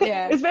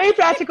 Yeah. It's very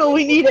practical.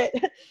 We need it.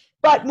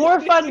 But more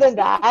fun than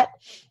that,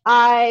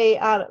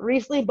 I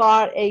recently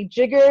bought a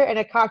jigger and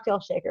a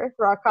cocktail shaker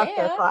for our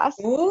cocktail class.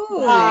 Ooh,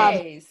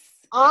 nice.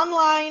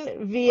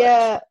 Online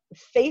via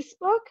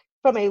Facebook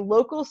from a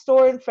local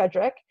store in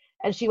Frederick.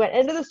 And she went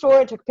into the store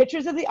and took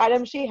pictures of the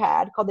items she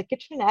had, called the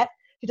kitchenette.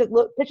 She took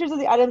pictures of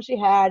the items she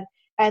had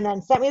and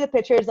then sent me the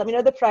pictures, let me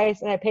know the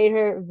price, and I paid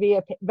her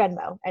via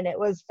Venmo. And it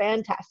was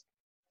fantastic.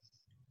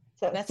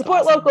 So that's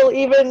support local,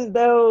 even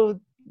though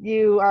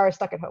you are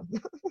stuck at home.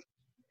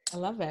 I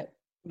love it.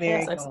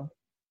 Very cool.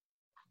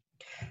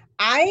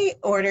 I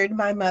ordered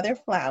my mother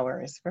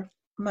flowers for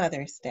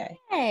Mother's Day.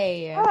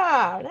 Hey.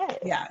 Nice.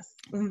 Yes.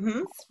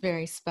 Mm-hmm. It's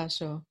very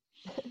special.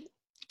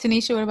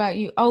 Tanisha, what about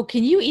you? Oh,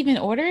 can you even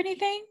order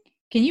anything?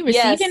 Can you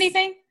receive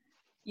anything?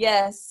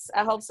 Yes,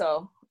 I hope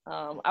so.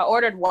 I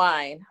ordered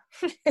wine.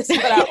 It's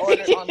what I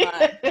ordered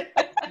online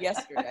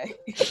yesterday.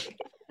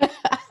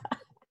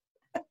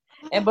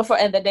 And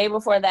the day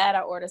before that,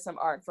 I ordered some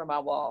art for my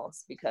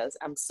walls because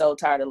I'm so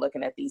tired of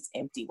looking at these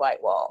empty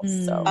white walls.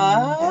 So those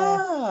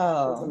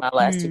are my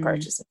last 2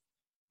 purchases.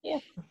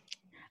 Yeah.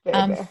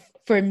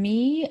 For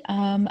me,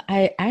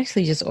 I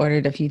actually just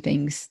ordered a few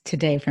things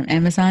today from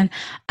Amazon.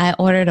 I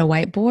ordered a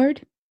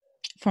whiteboard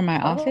for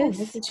my office.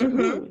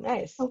 Mm-hmm.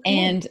 Nice.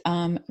 And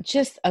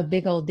just a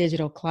big old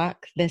digital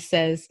clock that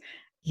says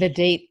the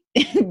date,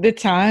 the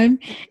time,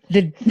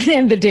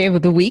 and the day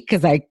of the week,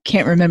 because I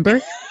can't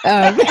remember.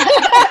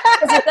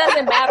 Because it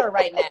doesn't matter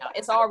right now.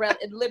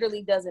 It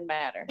literally doesn't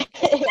matter.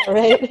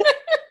 Right.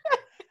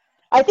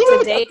 I think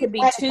today could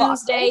be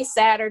Tuesday,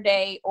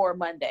 Saturday, or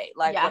Monday.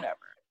 Whatever.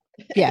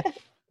 Yeah.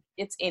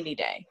 It's any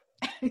day.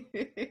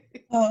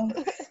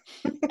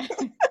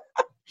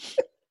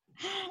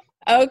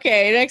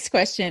 Okay, next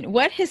question.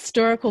 What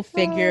historical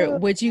figure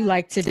would you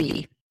like to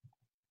be?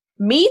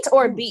 Meat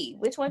or B?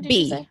 Which one did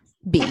you say?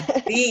 B.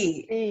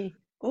 B.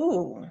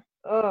 Ooh.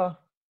 Oh.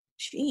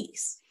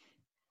 Jeez.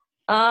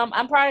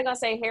 I'm probably gonna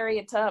say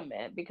Harriet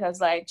Tubman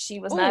because she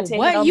was not taking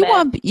what? no You mess.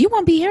 want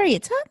to be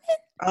Harriet Tubman?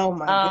 Oh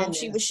my goodness.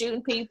 She was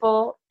shooting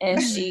people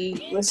and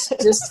she was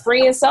just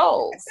freeing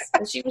souls.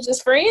 And she was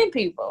just freeing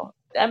people.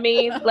 I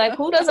mean,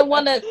 who doesn't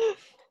want to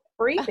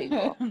free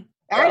people?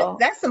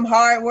 That's some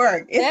hard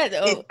work. I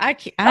ain't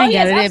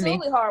got it in me.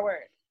 Absolutely hard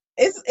work.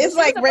 It's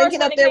like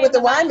ranking up there with the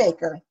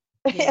winemaker.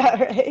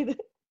 Yeah, right.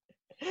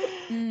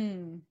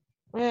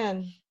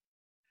 Man.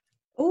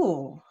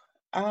 Ooh.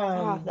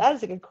 That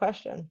is a good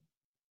question.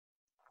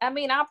 I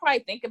mean, I'll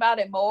probably think about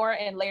it more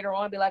and later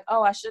on be like,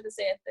 oh, I should have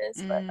said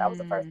this, but that was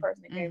the first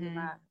person that came to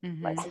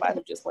mind. Like somebody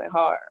who just went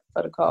hard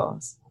for the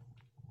cause.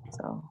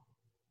 So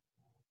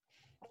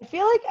I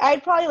feel like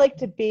I'd probably like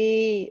to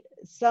be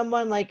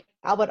someone like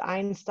Albert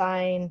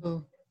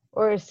Einstein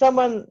or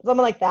someone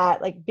like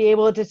that, like be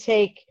able to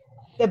take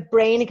the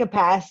brain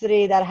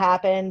capacity that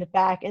happened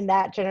back in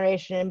that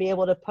generation and be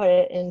able to put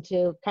it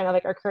into kind of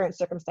like our current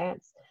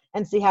circumstance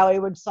and see how it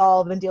would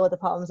solve and deal with the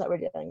problems that we're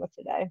dealing with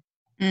today.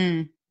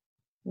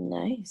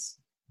 Nice.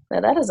 Now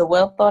that is a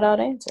well thought out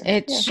answer.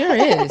 It sure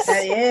is.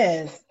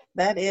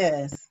 That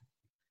is.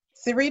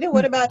 Sarita,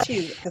 what about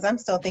you? Because I'm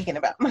still thinking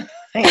about mine.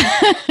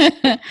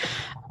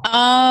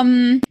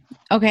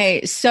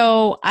 Okay,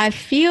 so I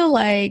feel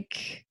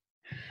like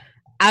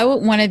I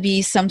would want to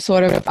be some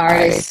sort of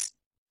artist.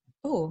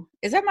 Oh,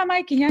 is that my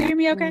mic? Can y'all hear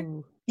me okay?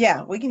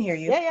 Yeah, we can hear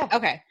you. Yeah.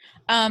 Okay.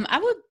 I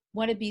would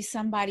want to be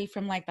somebody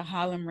from like the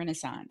Harlem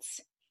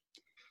Renaissance.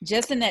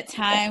 Just in that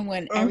time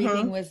when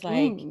everything was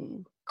like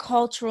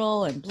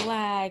cultural and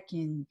black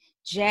and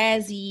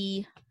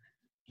jazzy.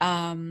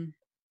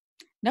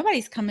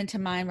 Nobody's coming to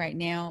mind right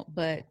now,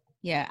 but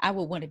yeah, I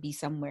would want to be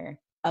somewhere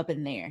up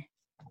in there.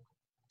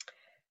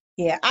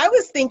 Yeah, I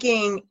was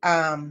thinking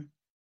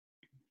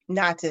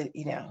not to,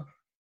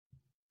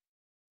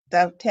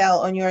 dovetail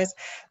on yours,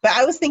 but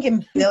I was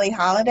thinking Billie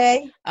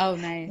Holiday. Oh,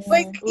 nice.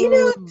 Like,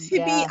 to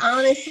be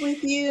honest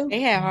with you, they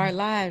had hard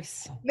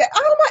lives.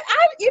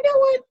 You know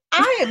what?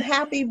 I am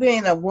happy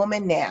being a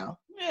woman now.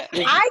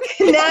 I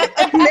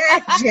cannot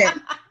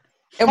imagine.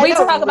 And we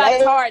talk about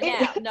it hard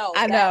now. No,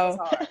 I know.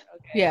 Was hard.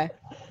 Okay. Yeah,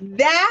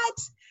 that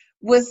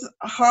was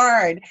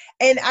hard.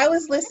 And I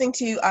was listening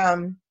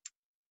to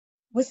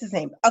what's his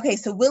name? Okay,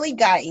 so Willie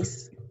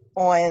Geist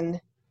on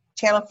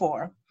Channel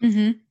 4.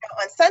 Mm-hmm.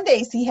 On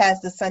Sundays, he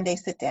has the Sunday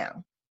Sit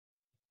Down,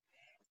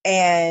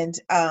 and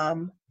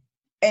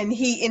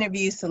he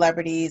interviews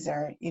celebrities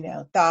or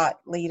thought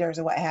leaders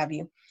or what have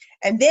you.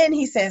 And then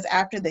he says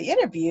after the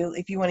interview,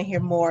 if you want to hear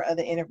more of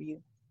the interview,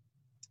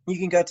 you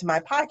can go to my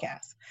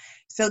podcast.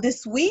 So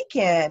this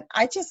weekend,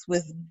 I just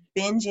was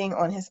binging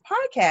on his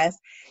podcast,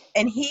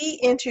 and he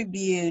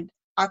interviewed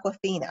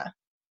Awkwafina.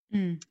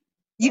 Mm.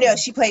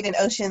 She played in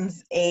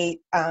Ocean's 8.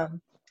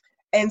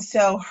 And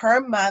so her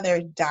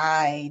mother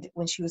died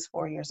when she was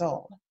 4 years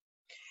old.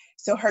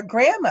 So her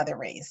grandmother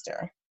raised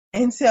her.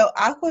 And so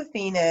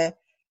Awkwafina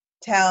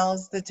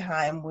tells the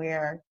time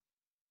where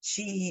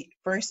she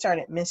first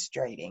started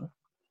menstruating.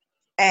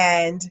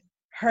 And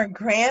her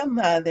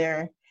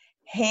grandmother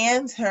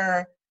hands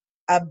her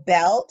a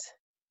belt.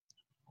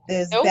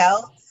 There's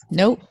belts.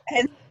 Nope.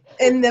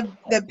 And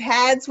the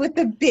pads with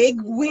the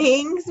big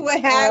wings, what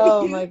have you.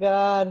 Oh my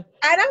God. And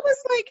I was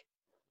like,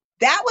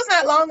 that was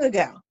not long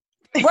ago.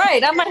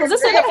 Right. I'm like, was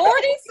this in the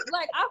 40s?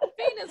 Like,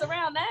 Aquafina's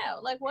around now.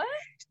 Like, what?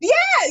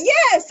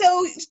 Yeah.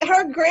 So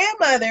her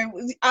grandmother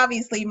was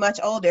obviously much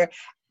older.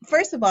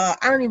 First of all,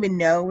 I don't even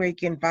know where you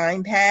can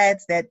find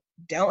pads that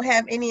don't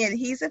have any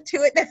adhesive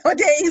to it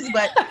nowadays.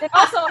 But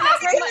also,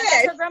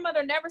 has her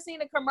grandmother never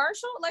seen a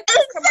commercial? Like,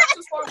 there's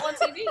commercials for on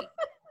TV.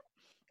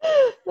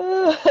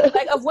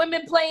 Like of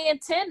women playing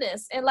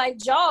tennis and like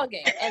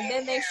jogging, and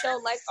then they show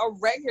like a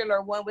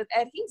regular one with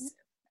adhesive.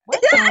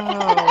 What?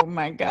 Oh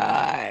my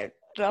God.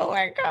 So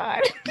I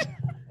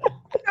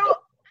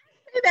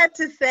say that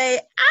to say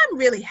I'm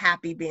really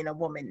happy being a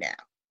woman now.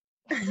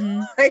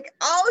 Mm-hmm. Like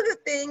all of the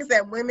things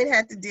that women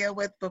had to deal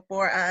with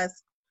before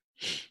us.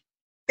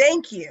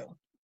 Thank you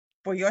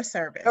for your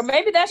service. Or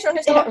maybe that's your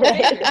historical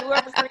figure.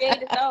 Whoever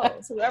created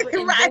those, whoever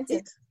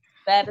invented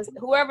that is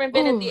whoever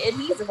invented the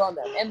adhesive on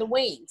them and the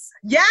wings.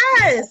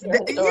 Yes.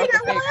 You know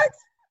what?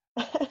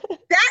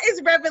 That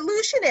is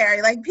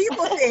revolutionary. Like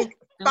people think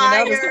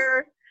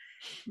fire,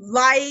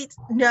 light.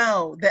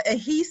 No, the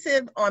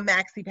adhesive on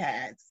maxi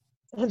pads.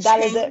 That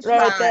is it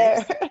right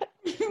there.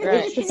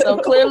 Right. So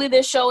clearly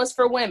this show is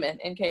for women,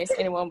 in case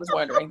anyone was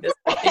wondering. This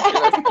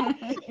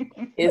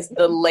is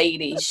the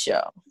ladies'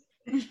 show.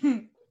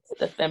 It's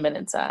the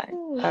feminine side.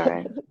 All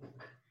right.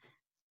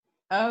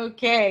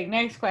 Okay,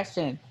 next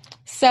question.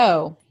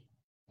 So,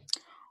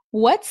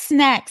 what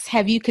snacks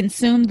have you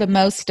consumed the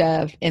most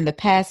of in the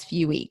past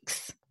few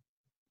weeks?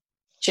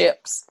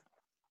 Chips.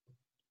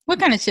 What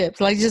kind of chips?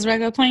 Like just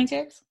regular plain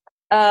chips?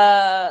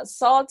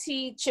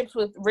 Salty chips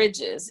with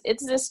ridges.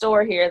 It's this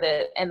store here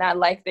and I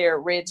like their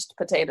ridged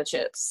potato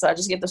chips. So I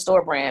just get the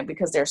store brand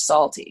because they're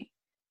salty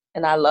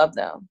and I love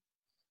them.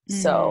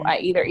 So I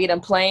either eat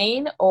them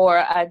plain or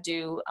I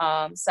do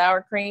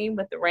sour cream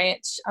with the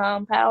ranch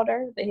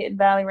powder, the Hidden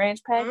Valley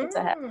Ranch packets.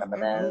 I have some of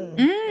those.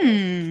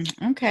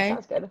 Okay.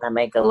 Sounds good. I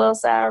make a little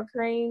sour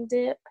cream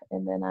dip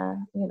and then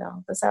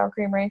the sour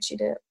cream ranchy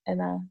dip and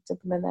I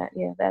dip them in that.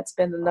 Yeah, that's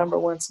been the number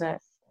one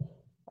snack.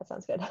 That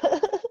sounds good.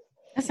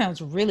 That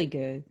sounds really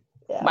good.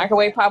 Yeah.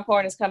 Microwave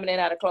popcorn is coming in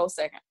at a close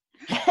second.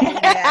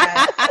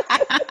 Yes.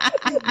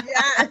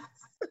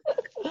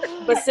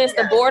 But since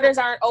the borders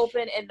aren't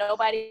open and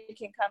nobody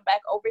can come back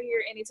over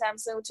here anytime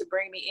soon to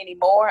bring me any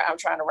more, I'm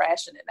trying to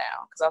ration it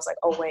now. Because I was like,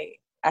 oh, wait,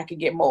 I could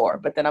get more.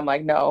 But then I'm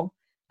like, no,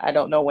 I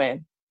don't know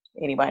when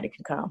anybody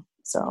can come.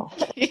 So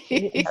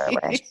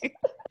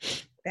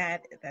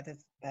that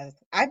is.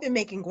 I've been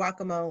making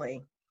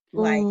guacamole.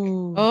 Like,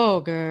 oh,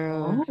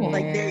 girl.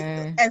 Like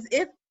as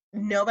if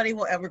nobody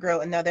will ever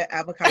grow another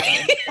avocado.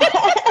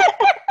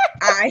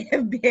 I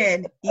have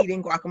been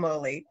eating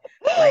guacamole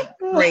like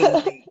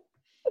crazy.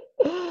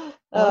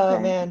 Oh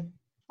man,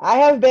 I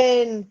have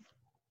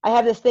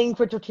this thing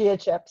for tortilla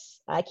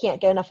chips. I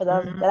can't get enough of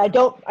them. That I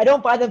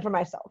don't buy them for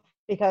myself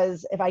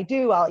because if I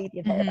do, I'll eat the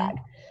entire bag.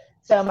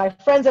 So my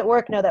friends at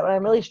work know that when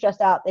I'm really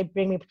stressed out, they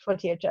bring me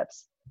tortilla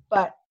chips.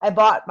 but I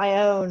bought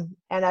my own,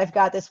 and I've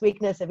got this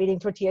weakness of eating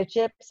tortilla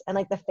chips and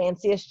like the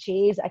fanciest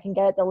cheese I can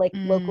get at the like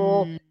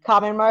local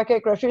common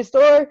market grocery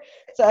store.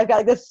 So I've got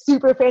like this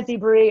super fancy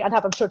brie on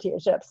top of tortilla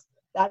chips.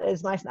 That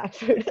is my snack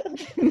food.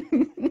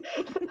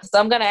 So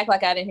I'm gonna act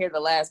like I didn't hear the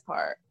last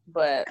part,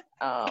 but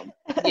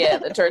yeah,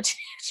 the tortilla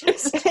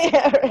chips.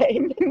 Yeah,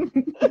 right.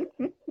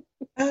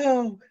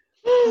 Oh.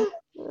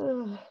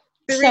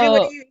 So,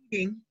 what are you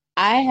eating?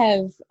 I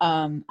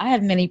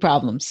have many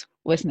problems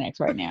with snacks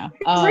right now.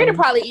 Rita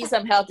probably eat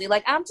something healthy.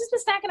 Like, I'm just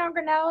snacking on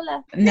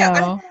granola. No,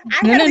 no.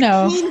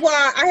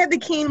 Quinoa. I have the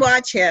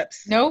quinoa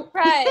chips. Nope.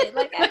 Right.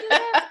 Like, I just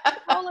have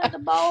granola in the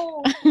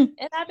bowl,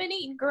 and I've been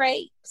eating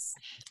grapes.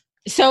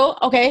 So,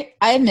 okay,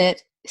 I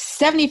admit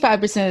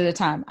 75% of the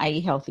time I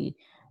eat healthy,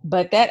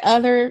 but that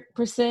other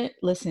percent,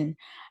 listen,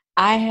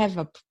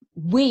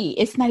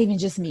 it's not even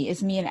just me,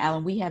 it's me and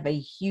Alan. We have a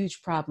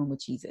huge problem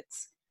with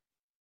Cheez-Its.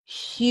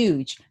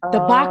 Huge.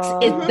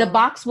 The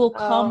box will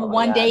come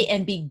one day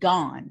and be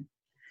gone.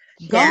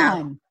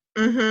 Gone.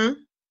 Yeah. Mm-hmm.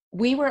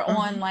 We were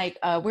on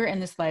we're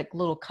in this like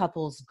little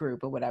couples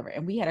group or whatever,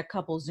 and we had a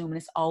couple Zoom,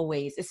 and it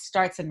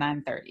starts at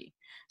 9:30.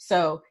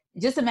 So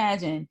just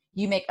imagine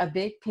you make a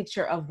big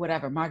picture of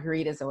whatever,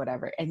 margaritas or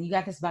whatever, and you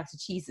got this box of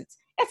Cheez-Its.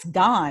 It's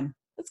gone.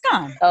 It's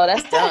gone. Oh,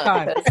 that's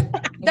done.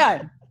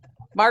 Done.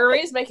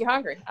 Margaritas make you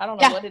hungry. I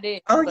don't know what it is.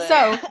 Oh,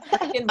 so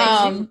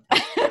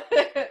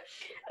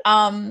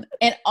and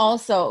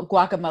also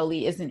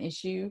guacamole is an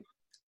issue.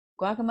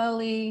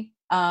 Guacamole,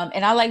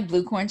 and I like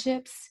blue corn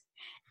chips.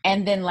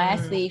 And then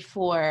lastly,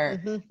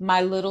 for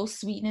my little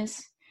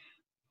sweetness,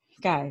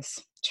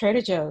 guys,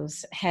 Trader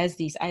Joe's has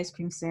these ice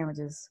cream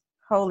sandwiches.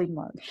 Holy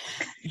mug.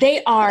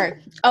 They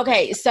are,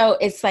 okay, so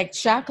it's like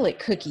chocolate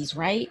cookies,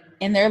 right?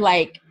 And they're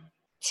like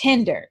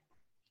tender.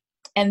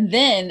 And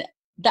then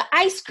the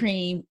ice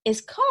cream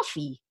is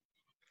coffee.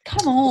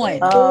 Come on.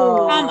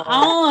 Oh. Come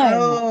on.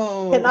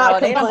 Oh.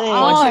 They don't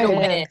want you to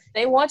win.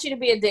 They want you to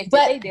be addicted.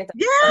 But they did that.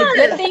 The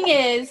good thing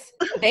is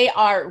they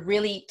are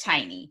really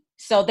tiny.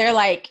 So they're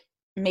like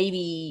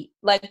maybe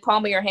like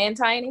palm of your hand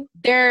tiny?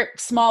 They're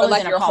smaller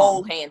like than your a palm.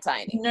 whole hand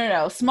tiny.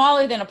 No,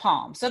 smaller than a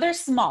palm. So they're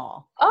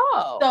small.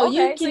 Oh, so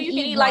okay. you can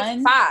eat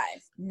like 5.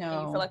 No, you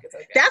feel like it's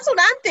okay. That's what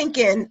I'm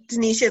thinking,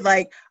 Tanisha.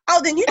 Like,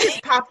 then you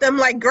just pop them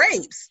like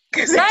grapes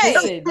because right.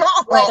 It's so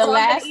small. Like the so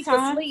last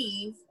time, the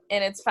sleeve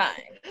and it's fine.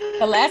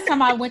 The last time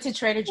I went to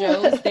Trader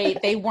Joe's,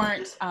 they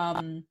weren't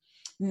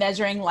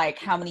measuring like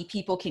how many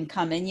people can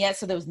come in yet,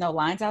 so there was no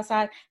lines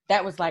outside.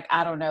 That was like,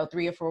 I don't know,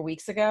 3 or 4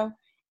 weeks ago,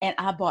 and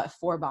I bought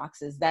 4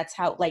 boxes. That's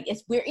how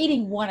we're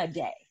eating one a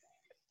day.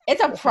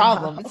 It's a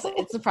problem.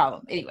 It's a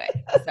problem anyway.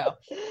 So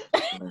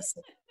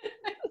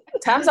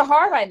times are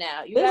hard right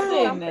now. You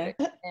gotta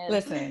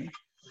listen.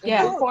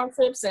 Yeah, corn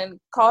chips and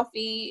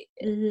coffee,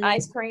 and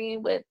ice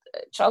cream with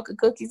chocolate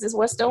cookies is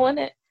what's doing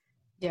it.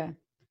 Yeah.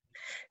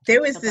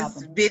 There was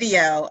this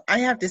video, I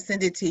have to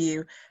send it to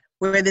you,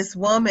 where this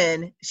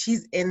woman,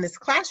 she's in this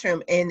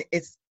classroom and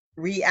it's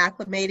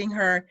reacclimating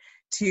her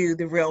to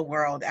the real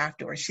world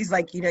afterwards. She's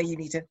like, you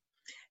need to.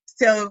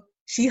 So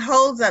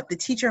the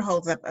teacher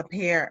holds up a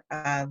pair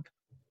of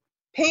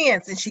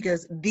pants and she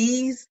goes,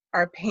 "These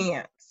are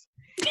pants."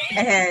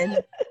 And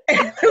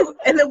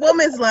the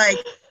woman's like,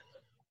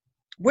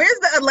 "Where's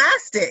the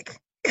elastic?"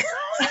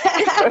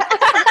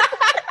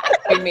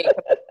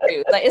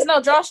 Like, it's no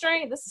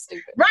drawstring. This is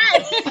stupid.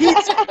 Right.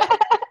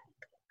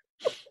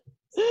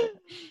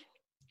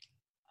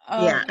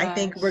 Gosh. I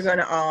think we're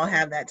gonna all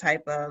have that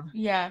type of.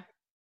 Yeah.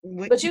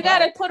 But you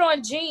gotta put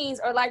on jeans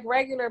or like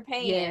regular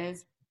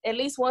pants at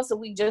least once a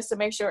week just to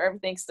make sure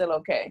everything's still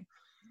okay.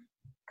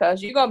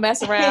 Cause you're gonna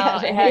mess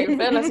around and have your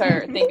feelings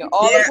hurt, thinking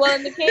all is well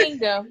in the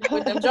kingdom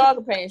with them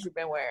jogger pants you've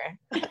been wearing.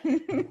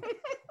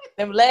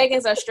 Them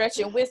leggings are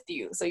stretching with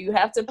you, so you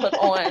have to put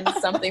on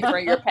something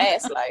from your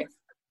past life.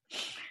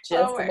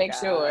 Just to make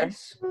sure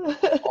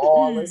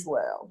all is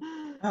well.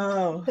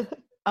 Oh,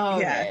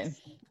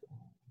 yes.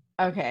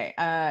 Okay.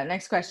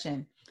 Next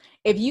question.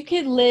 If you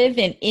could live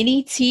in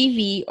any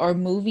TV or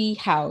movie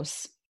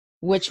house,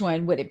 which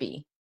one would it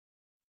be?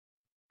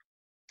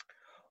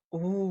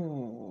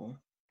 Ooh,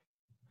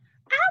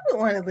 I would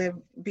want to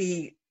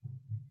be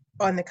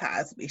on the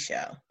Cosby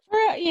Show.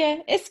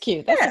 Yeah, it's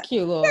cute. That's a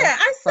cute little. Yeah,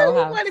 I still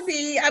would want to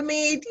be. I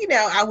mean,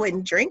 I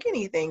wouldn't drink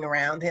anything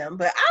around him,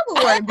 but I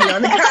would want to be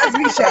on the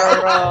Cosby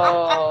Show.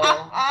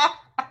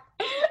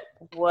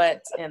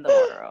 What in the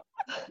world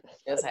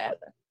just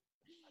happened?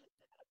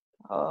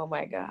 Oh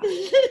my God.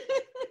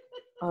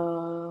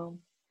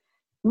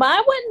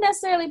 Mine wouldn't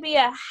necessarily be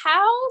a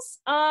house.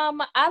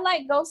 I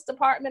like Ghost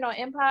Apartment on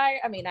Empire.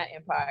 I mean, not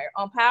Empire.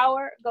 On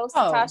Power. Ghost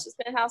of Tasha's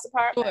Penthouse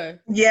Apartment. Sure.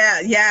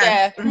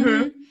 Yeah.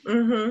 Mm-hmm.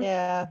 Mm-hmm.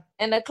 Yeah.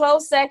 And the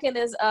close second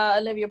is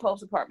Olivia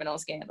Pope's apartment on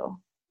Scandal.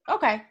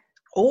 Okay.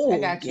 Oh, I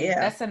got you.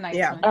 yeah. That's a nice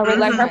one. I really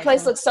like her Nice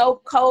place one. looks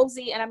so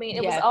cozy, and I mean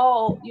it was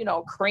all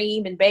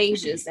cream and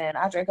beiges, and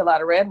I drink a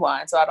lot of red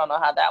wine, so I don't know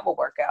how that will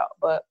work out.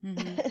 But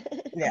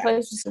the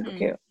place was super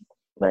cute.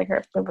 Like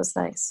her, it was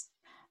nice.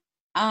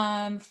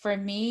 For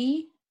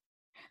me,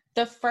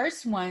 the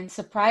first one,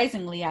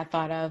 surprisingly, I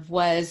thought of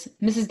was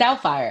Mrs.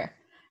 Doubtfire.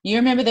 You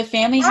remember the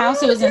family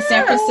house? It was in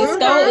San yeah.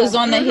 Francisco. It was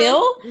on the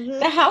hill. Mhm.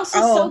 The house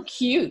is so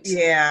cute.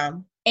 Yeah.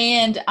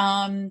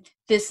 And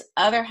this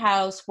other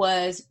house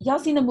was, y'all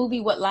seen the movie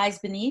What Lies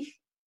Beneath?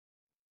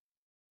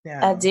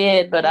 Yeah. I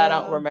did, but I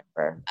don't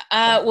remember.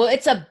 Well,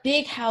 it's a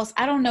big house.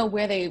 I don't know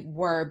where they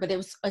were, but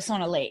it's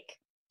on a lake.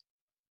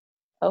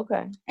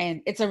 Okay.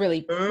 And it's a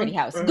really pretty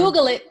house.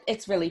 Google it.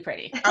 It's really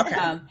pretty.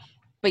 Okay.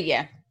 But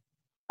yeah.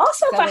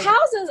 Also, for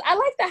houses, I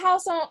like the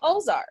house on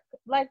Ozark.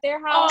 Like their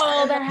house.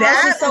 Oh, their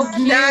house is so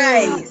cute.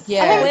 Nice.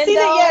 Yeah. I haven't seen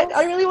it yet.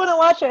 I really want to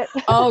watch it.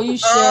 Oh, you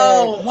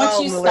should. Once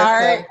you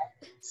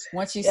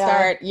Melissa.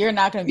 start, you're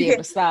not going to be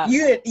able to stop.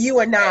 You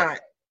are not.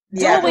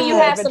 Do it when you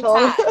have some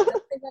time.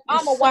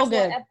 I'm gonna watch so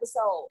one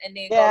episode and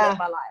then go live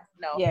my life.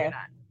 No, you're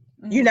not.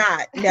 You're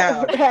not.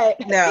 No. Right.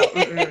 No.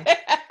 Mm-mm.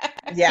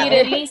 Yeah. You need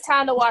at least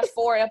time to watch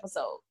 4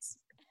 episodes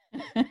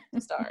to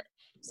start.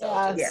 So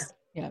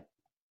yeah.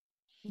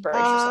 Brace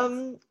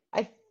yourself.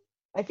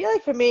 I feel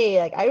like for me,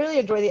 like I really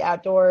enjoy the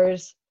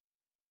outdoors.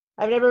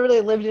 I've never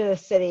really lived in a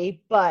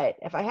city, but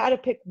if I had to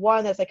pick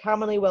one that's like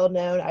commonly well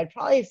known, I'd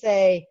probably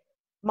say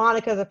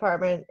Monica's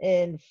apartment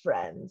in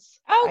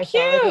Friends. Oh,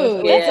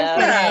 cute! That's a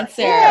fun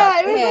answer.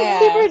 Yeah, it was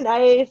super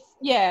nice.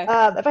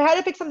 Yeah. If I had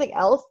to pick something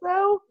else,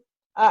 though,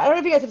 I don't know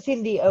if you guys have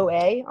seen The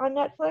OA on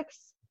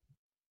Netflix.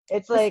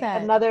 It's like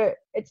another.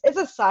 It's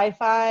a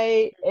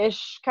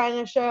sci-fi-ish kind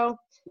of show.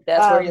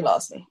 That's where you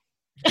lost me.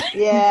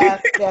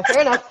 Yeah,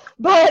 fair enough.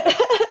 But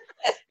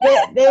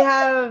they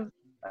have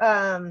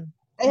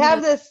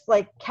this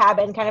like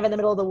cabin kind of in the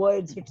middle of the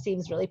woods, which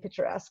seems really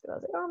picturesque. And I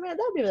was like, oh man,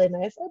 that'd be really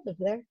nice. I'd live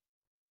there.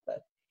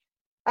 But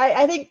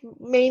I think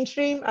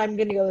mainstream, I'm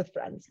gonna go with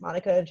Friends,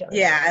 Monica and Joey.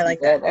 Yeah, I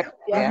like that.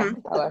 Yeah.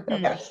 I like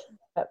that.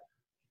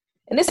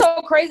 And it's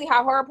so crazy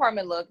how her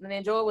apartment looked, and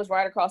then Joy was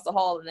right across the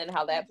hall, and then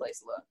how that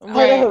place looked.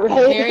 Right.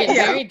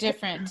 Very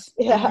different.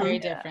 Yeah. Very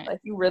different. Like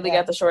you really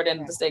got the short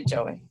end of the stick,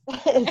 Joey.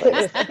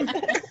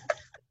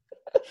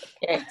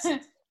 Yes.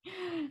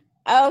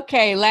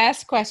 Okay,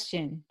 last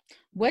question.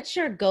 What's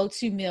your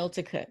go-to meal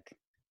to cook?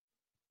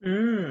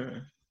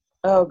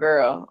 Oh,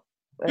 girl.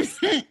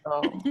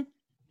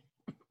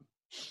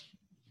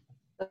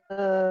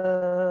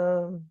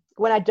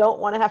 When I don't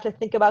want to have to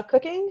think about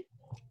cooking.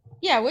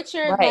 Yeah, what's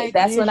your right?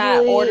 That's when I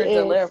order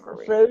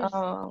delivery.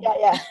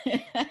 Yeah.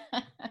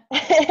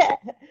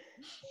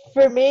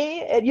 For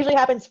me, it usually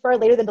happens far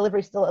later than delivery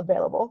is still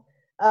available.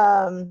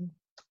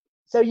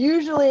 So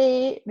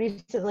usually,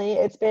 recently,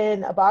 it's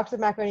been a box of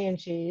macaroni and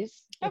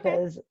cheese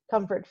because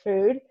comfort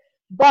food.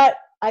 But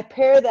I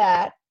pair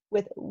that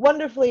with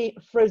wonderfully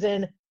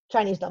frozen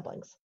Chinese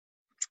dumplings.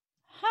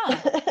 Huh.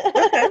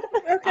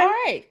 Okay. All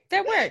right,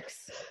 that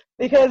works.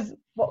 Because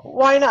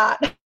why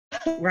not?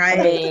 Right.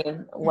 I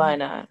mean, why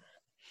not?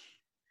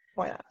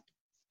 Why not?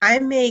 I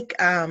make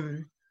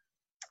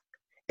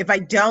if I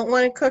don't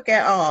want to cook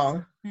at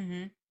all,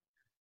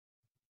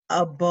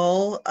 a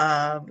bowl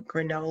of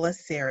granola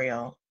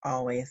cereal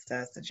always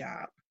does the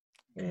job.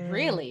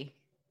 Really?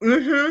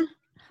 Mm-hmm.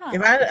 Huh.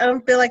 If I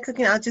don't feel like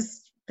cooking, I'll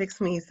just fix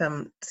me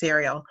some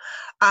cereal.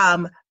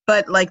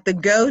 But like the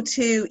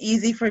go-to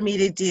easy for me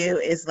to do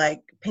is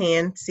like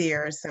pan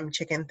sear some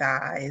chicken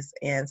thighs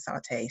and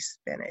saute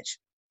spinach.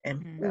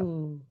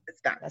 And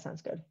it's done. That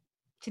sounds good.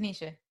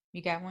 Tanisha,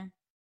 you got one?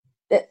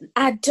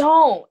 I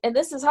don't. And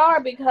this is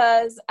hard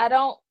because I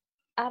don't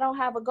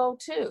have a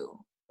go-to.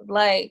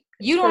 Like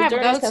you don't have a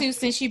go-to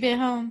since you've been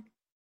home?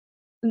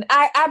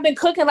 I've been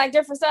cooking like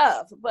different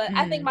stuff, but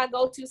I think my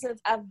go-to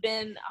since I've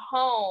been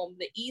home,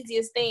 the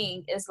easiest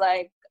thing is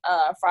like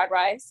fried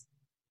rice.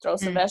 Throw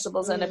some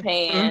vegetables in the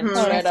pan,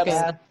 shred up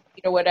some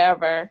meat or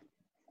whatever,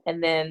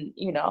 and then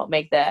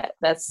make that.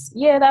 That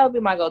would be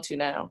my go-to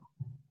now,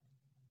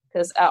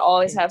 because I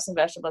always have some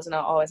vegetables and I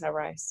always have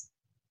rice.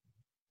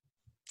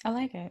 I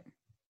like it.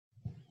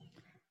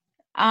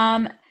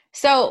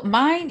 So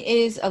mine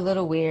is a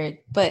little weird,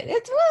 but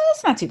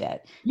it's not too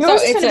bad.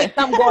 It's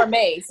some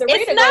gourmet. So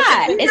it's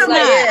not. It's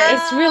not.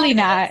 It's really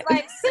not. It's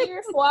like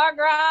seared foie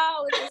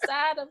gras with a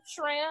side of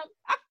shrimp.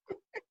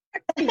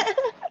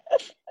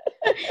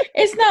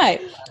 It's not.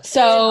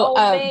 So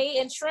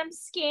and shrimp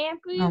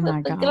scampi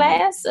with a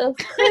glass of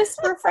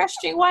crisp,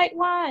 refreshing white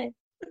wine.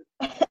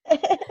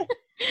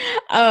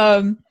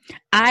 I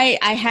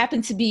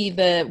happen to be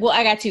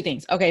I got two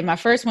things. Okay, my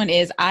first one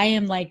is I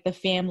am like the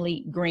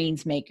family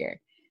greens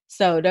maker.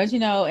 So don't you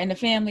know, in the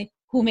family,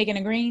 who making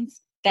the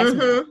greens? That's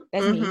me.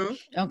 That's me.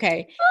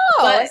 Okay.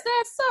 Oh, is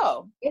that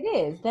so? It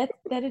is. That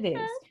it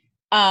is.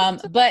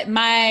 But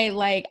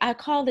my I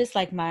call this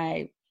like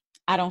my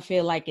I don't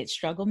feel like it's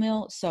struggle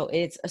meal. So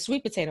it's a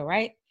sweet potato,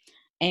 right?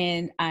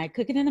 And I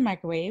cook it in the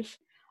microwave,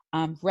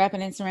 wrap it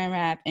in saran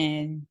wrap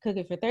and cook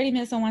it for 30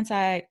 minutes on one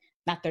side.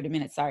 Not 30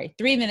 minutes, sorry.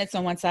 3 minutes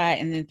on one side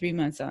and then 3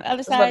 minutes on the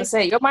other side. I was about to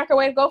say, your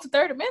microwave go for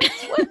 30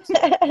 minutes?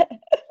 What?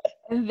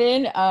 And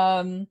then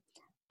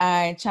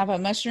I chop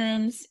up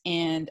mushrooms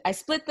and I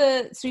split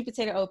the sweet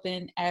potato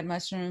open, add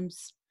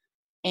mushrooms,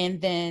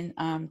 and then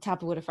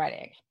top it with a fried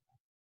egg.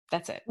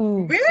 That's it.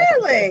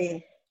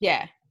 Really?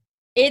 Yeah.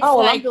 It's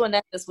I'm doing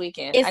that this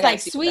weekend. It's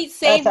like sweet,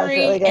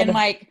 savory, and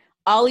like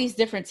all these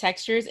different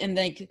textures, and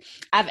like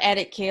I've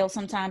added kale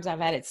sometimes,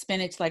 I've added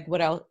spinach, like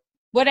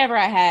whatever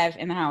I have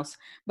in the house,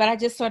 but I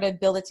just sort of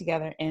build it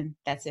together and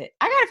that's it.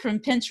 I got it from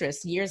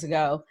Pinterest years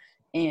ago.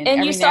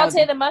 And you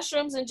saute the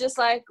mushrooms in just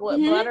like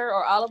butter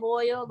or olive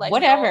oil, like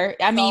whatever.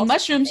 I mean,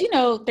 mushrooms,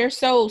 they're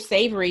so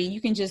savory. You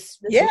can just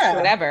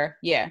whatever.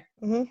 Yeah.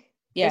 Mm-hmm.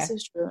 Yeah. This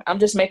is true. I'm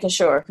just making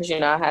sure because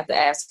I have to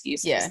ask you.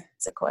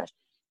 It's a question.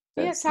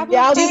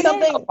 I'll do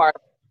something.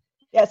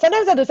 Yeah,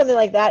 sometimes I'll do something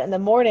like that in the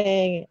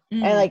morning,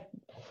 and like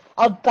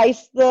I'll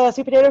dice the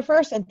sweet potato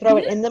first and throw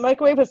it in the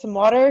microwave with some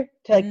water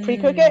to like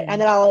pre-cook it,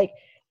 and then I'll like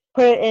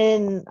put it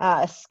in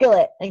a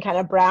skillet and kind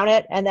of brown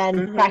it, and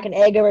then crack an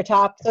egg over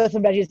top, throw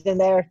some veggies in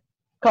there,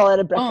 call it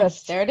a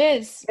breakfast. There it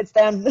is. It's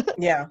done.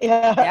 Yeah.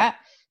 Yeah.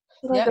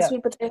 Like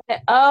sweet potato.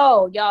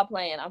 Oh, y'all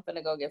playing. I'm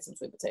gonna go get some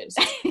sweet potatoes.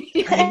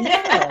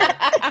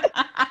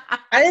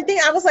 I didn't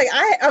think, I was like,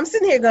 I'm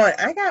sitting here going,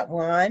 I got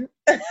one.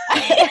 That's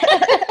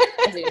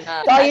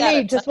all you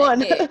need, just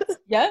one.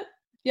 Yep.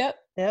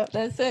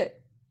 That's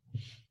it.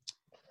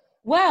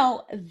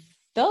 Well,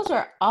 those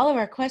are all of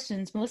our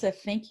questions. Melissa,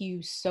 thank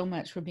you so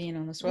much for being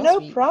on this.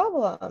 No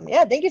problem.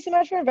 Yeah, thank you so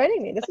much for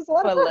inviting me. This is a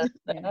lot of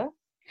fun.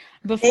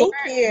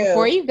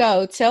 Before you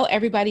go, tell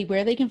everybody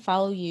where they can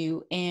follow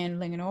you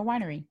and Linganore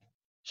Winery.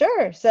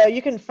 Sure. So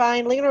you can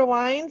find Linganore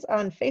Wines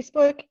on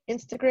Facebook,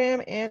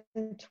 Instagram,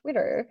 and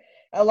Twitter,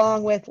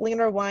 along with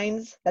Linganore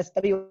Wines, that's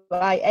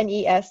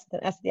WINES,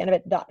 then S at the end of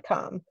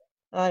it.com.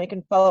 You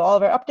can follow all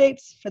of our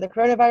updates for the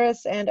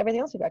coronavirus and everything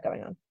else we've got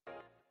going on.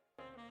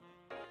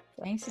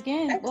 Thanks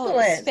again. Excellent.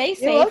 Well, stay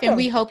safe, and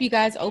we hope you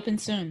guys open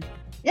soon.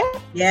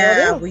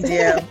 Yeah, we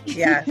do.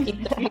 Yeah.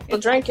 Keep the people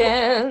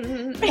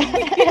drinking.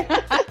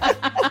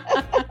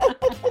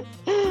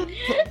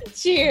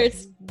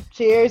 Cheers.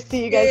 Cheers to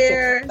you guys.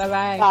 Cheers.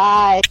 Bye-bye.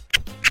 Bye.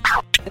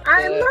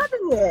 I'm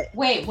loving it.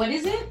 Wait, what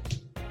is it?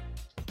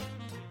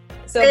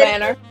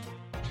 Savannah.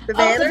 The Oh,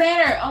 banner?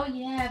 Savannah. Oh,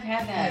 yeah, I've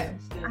had that.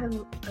 I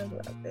love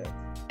it.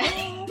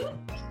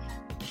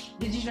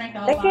 Did you drink the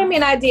whole That gave bottle? me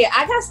an idea.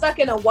 I got stuck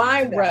in a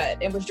wine rut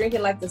and was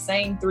drinking like the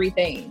same 3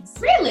 things.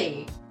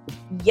 Really?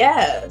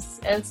 Yes.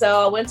 And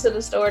so I went to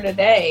the store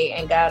today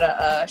and got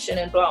a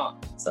Chenin Blanc.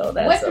 So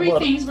that's What 3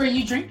 things were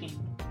you drinking?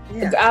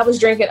 Yeah. I was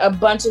drinking a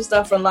bunch of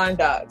stuff from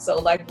Languedoc. So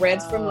like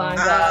reds from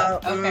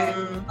Languedoc, Okay.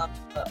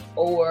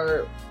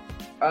 or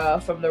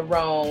from the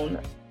Rhone,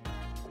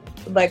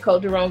 like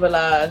Côte du Rhone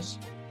Village,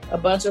 a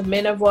bunch of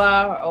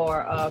Minevois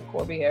or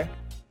Corbière.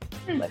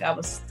 Like I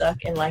was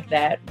stuck in like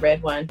that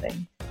red wine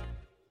thing.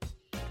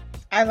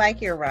 I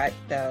like your rut,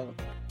 though.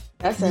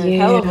 That's a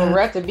hell of a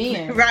rut to be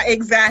in. Right,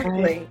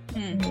 exactly.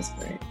 That's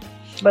great.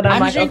 But I'm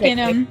like, drinking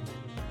okay,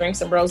 drink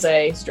some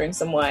rosés, drink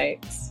some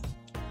whites.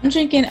 I'm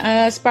drinking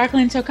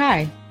sparkling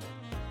Tokai.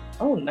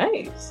 Oh,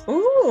 nice.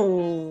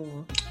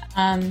 Ooh.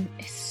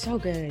 It's so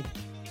good.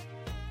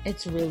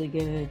 It's really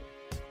good.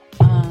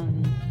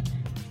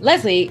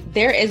 Leslie,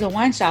 there is a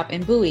wine shop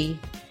in Bowie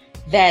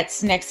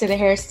that's next to the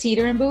Harris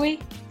Teeter in Bowie.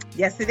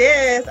 Yes, it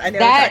is. I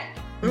know.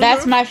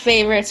 That's my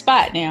favorite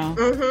spot now.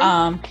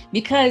 Mm-hmm.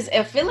 Because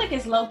I feel like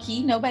it's low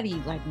key. Nobody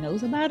like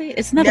knows about it.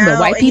 It's nothing but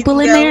white people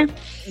in there.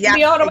 Yeah,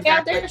 be all the way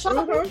out there.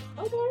 Okay.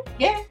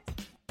 Yeah.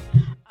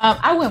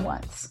 I went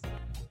once,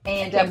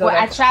 and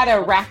I try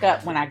to rack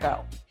up when I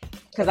go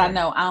because I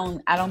know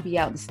I don't be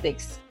out in the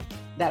sticks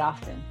that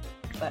often.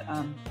 But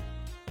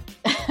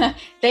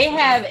they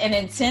have an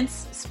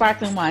intense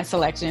sparkling wine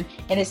selection,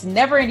 and it's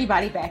never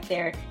anybody back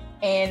there.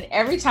 And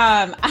every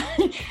time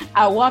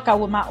I walk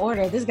out with my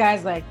order, this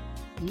guy's like,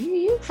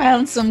 you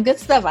found some good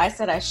stuff. I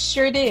said, I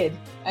sure did.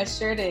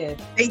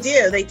 They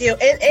do.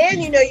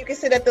 And you can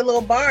sit at the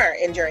little bar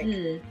and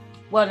drink.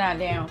 Well, not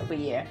now, but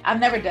yeah. I've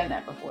never done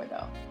that before,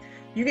 though.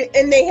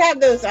 And they have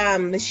those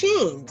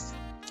machines.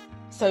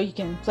 So you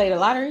can play the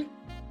lottery?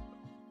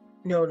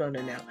 No. The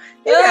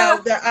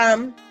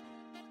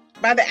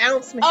by the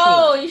ounce machine.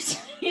 Oh,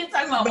 you're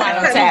talking about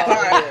Wine Tap.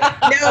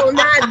 No,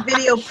 not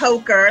video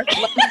poker.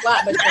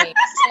 Slot machine.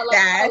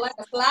 That.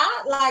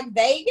 Slot like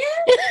Vegas?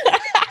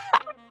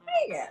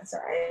 Vegas,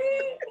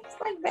 right? It's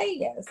like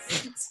Vegas.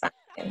 It's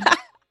fine.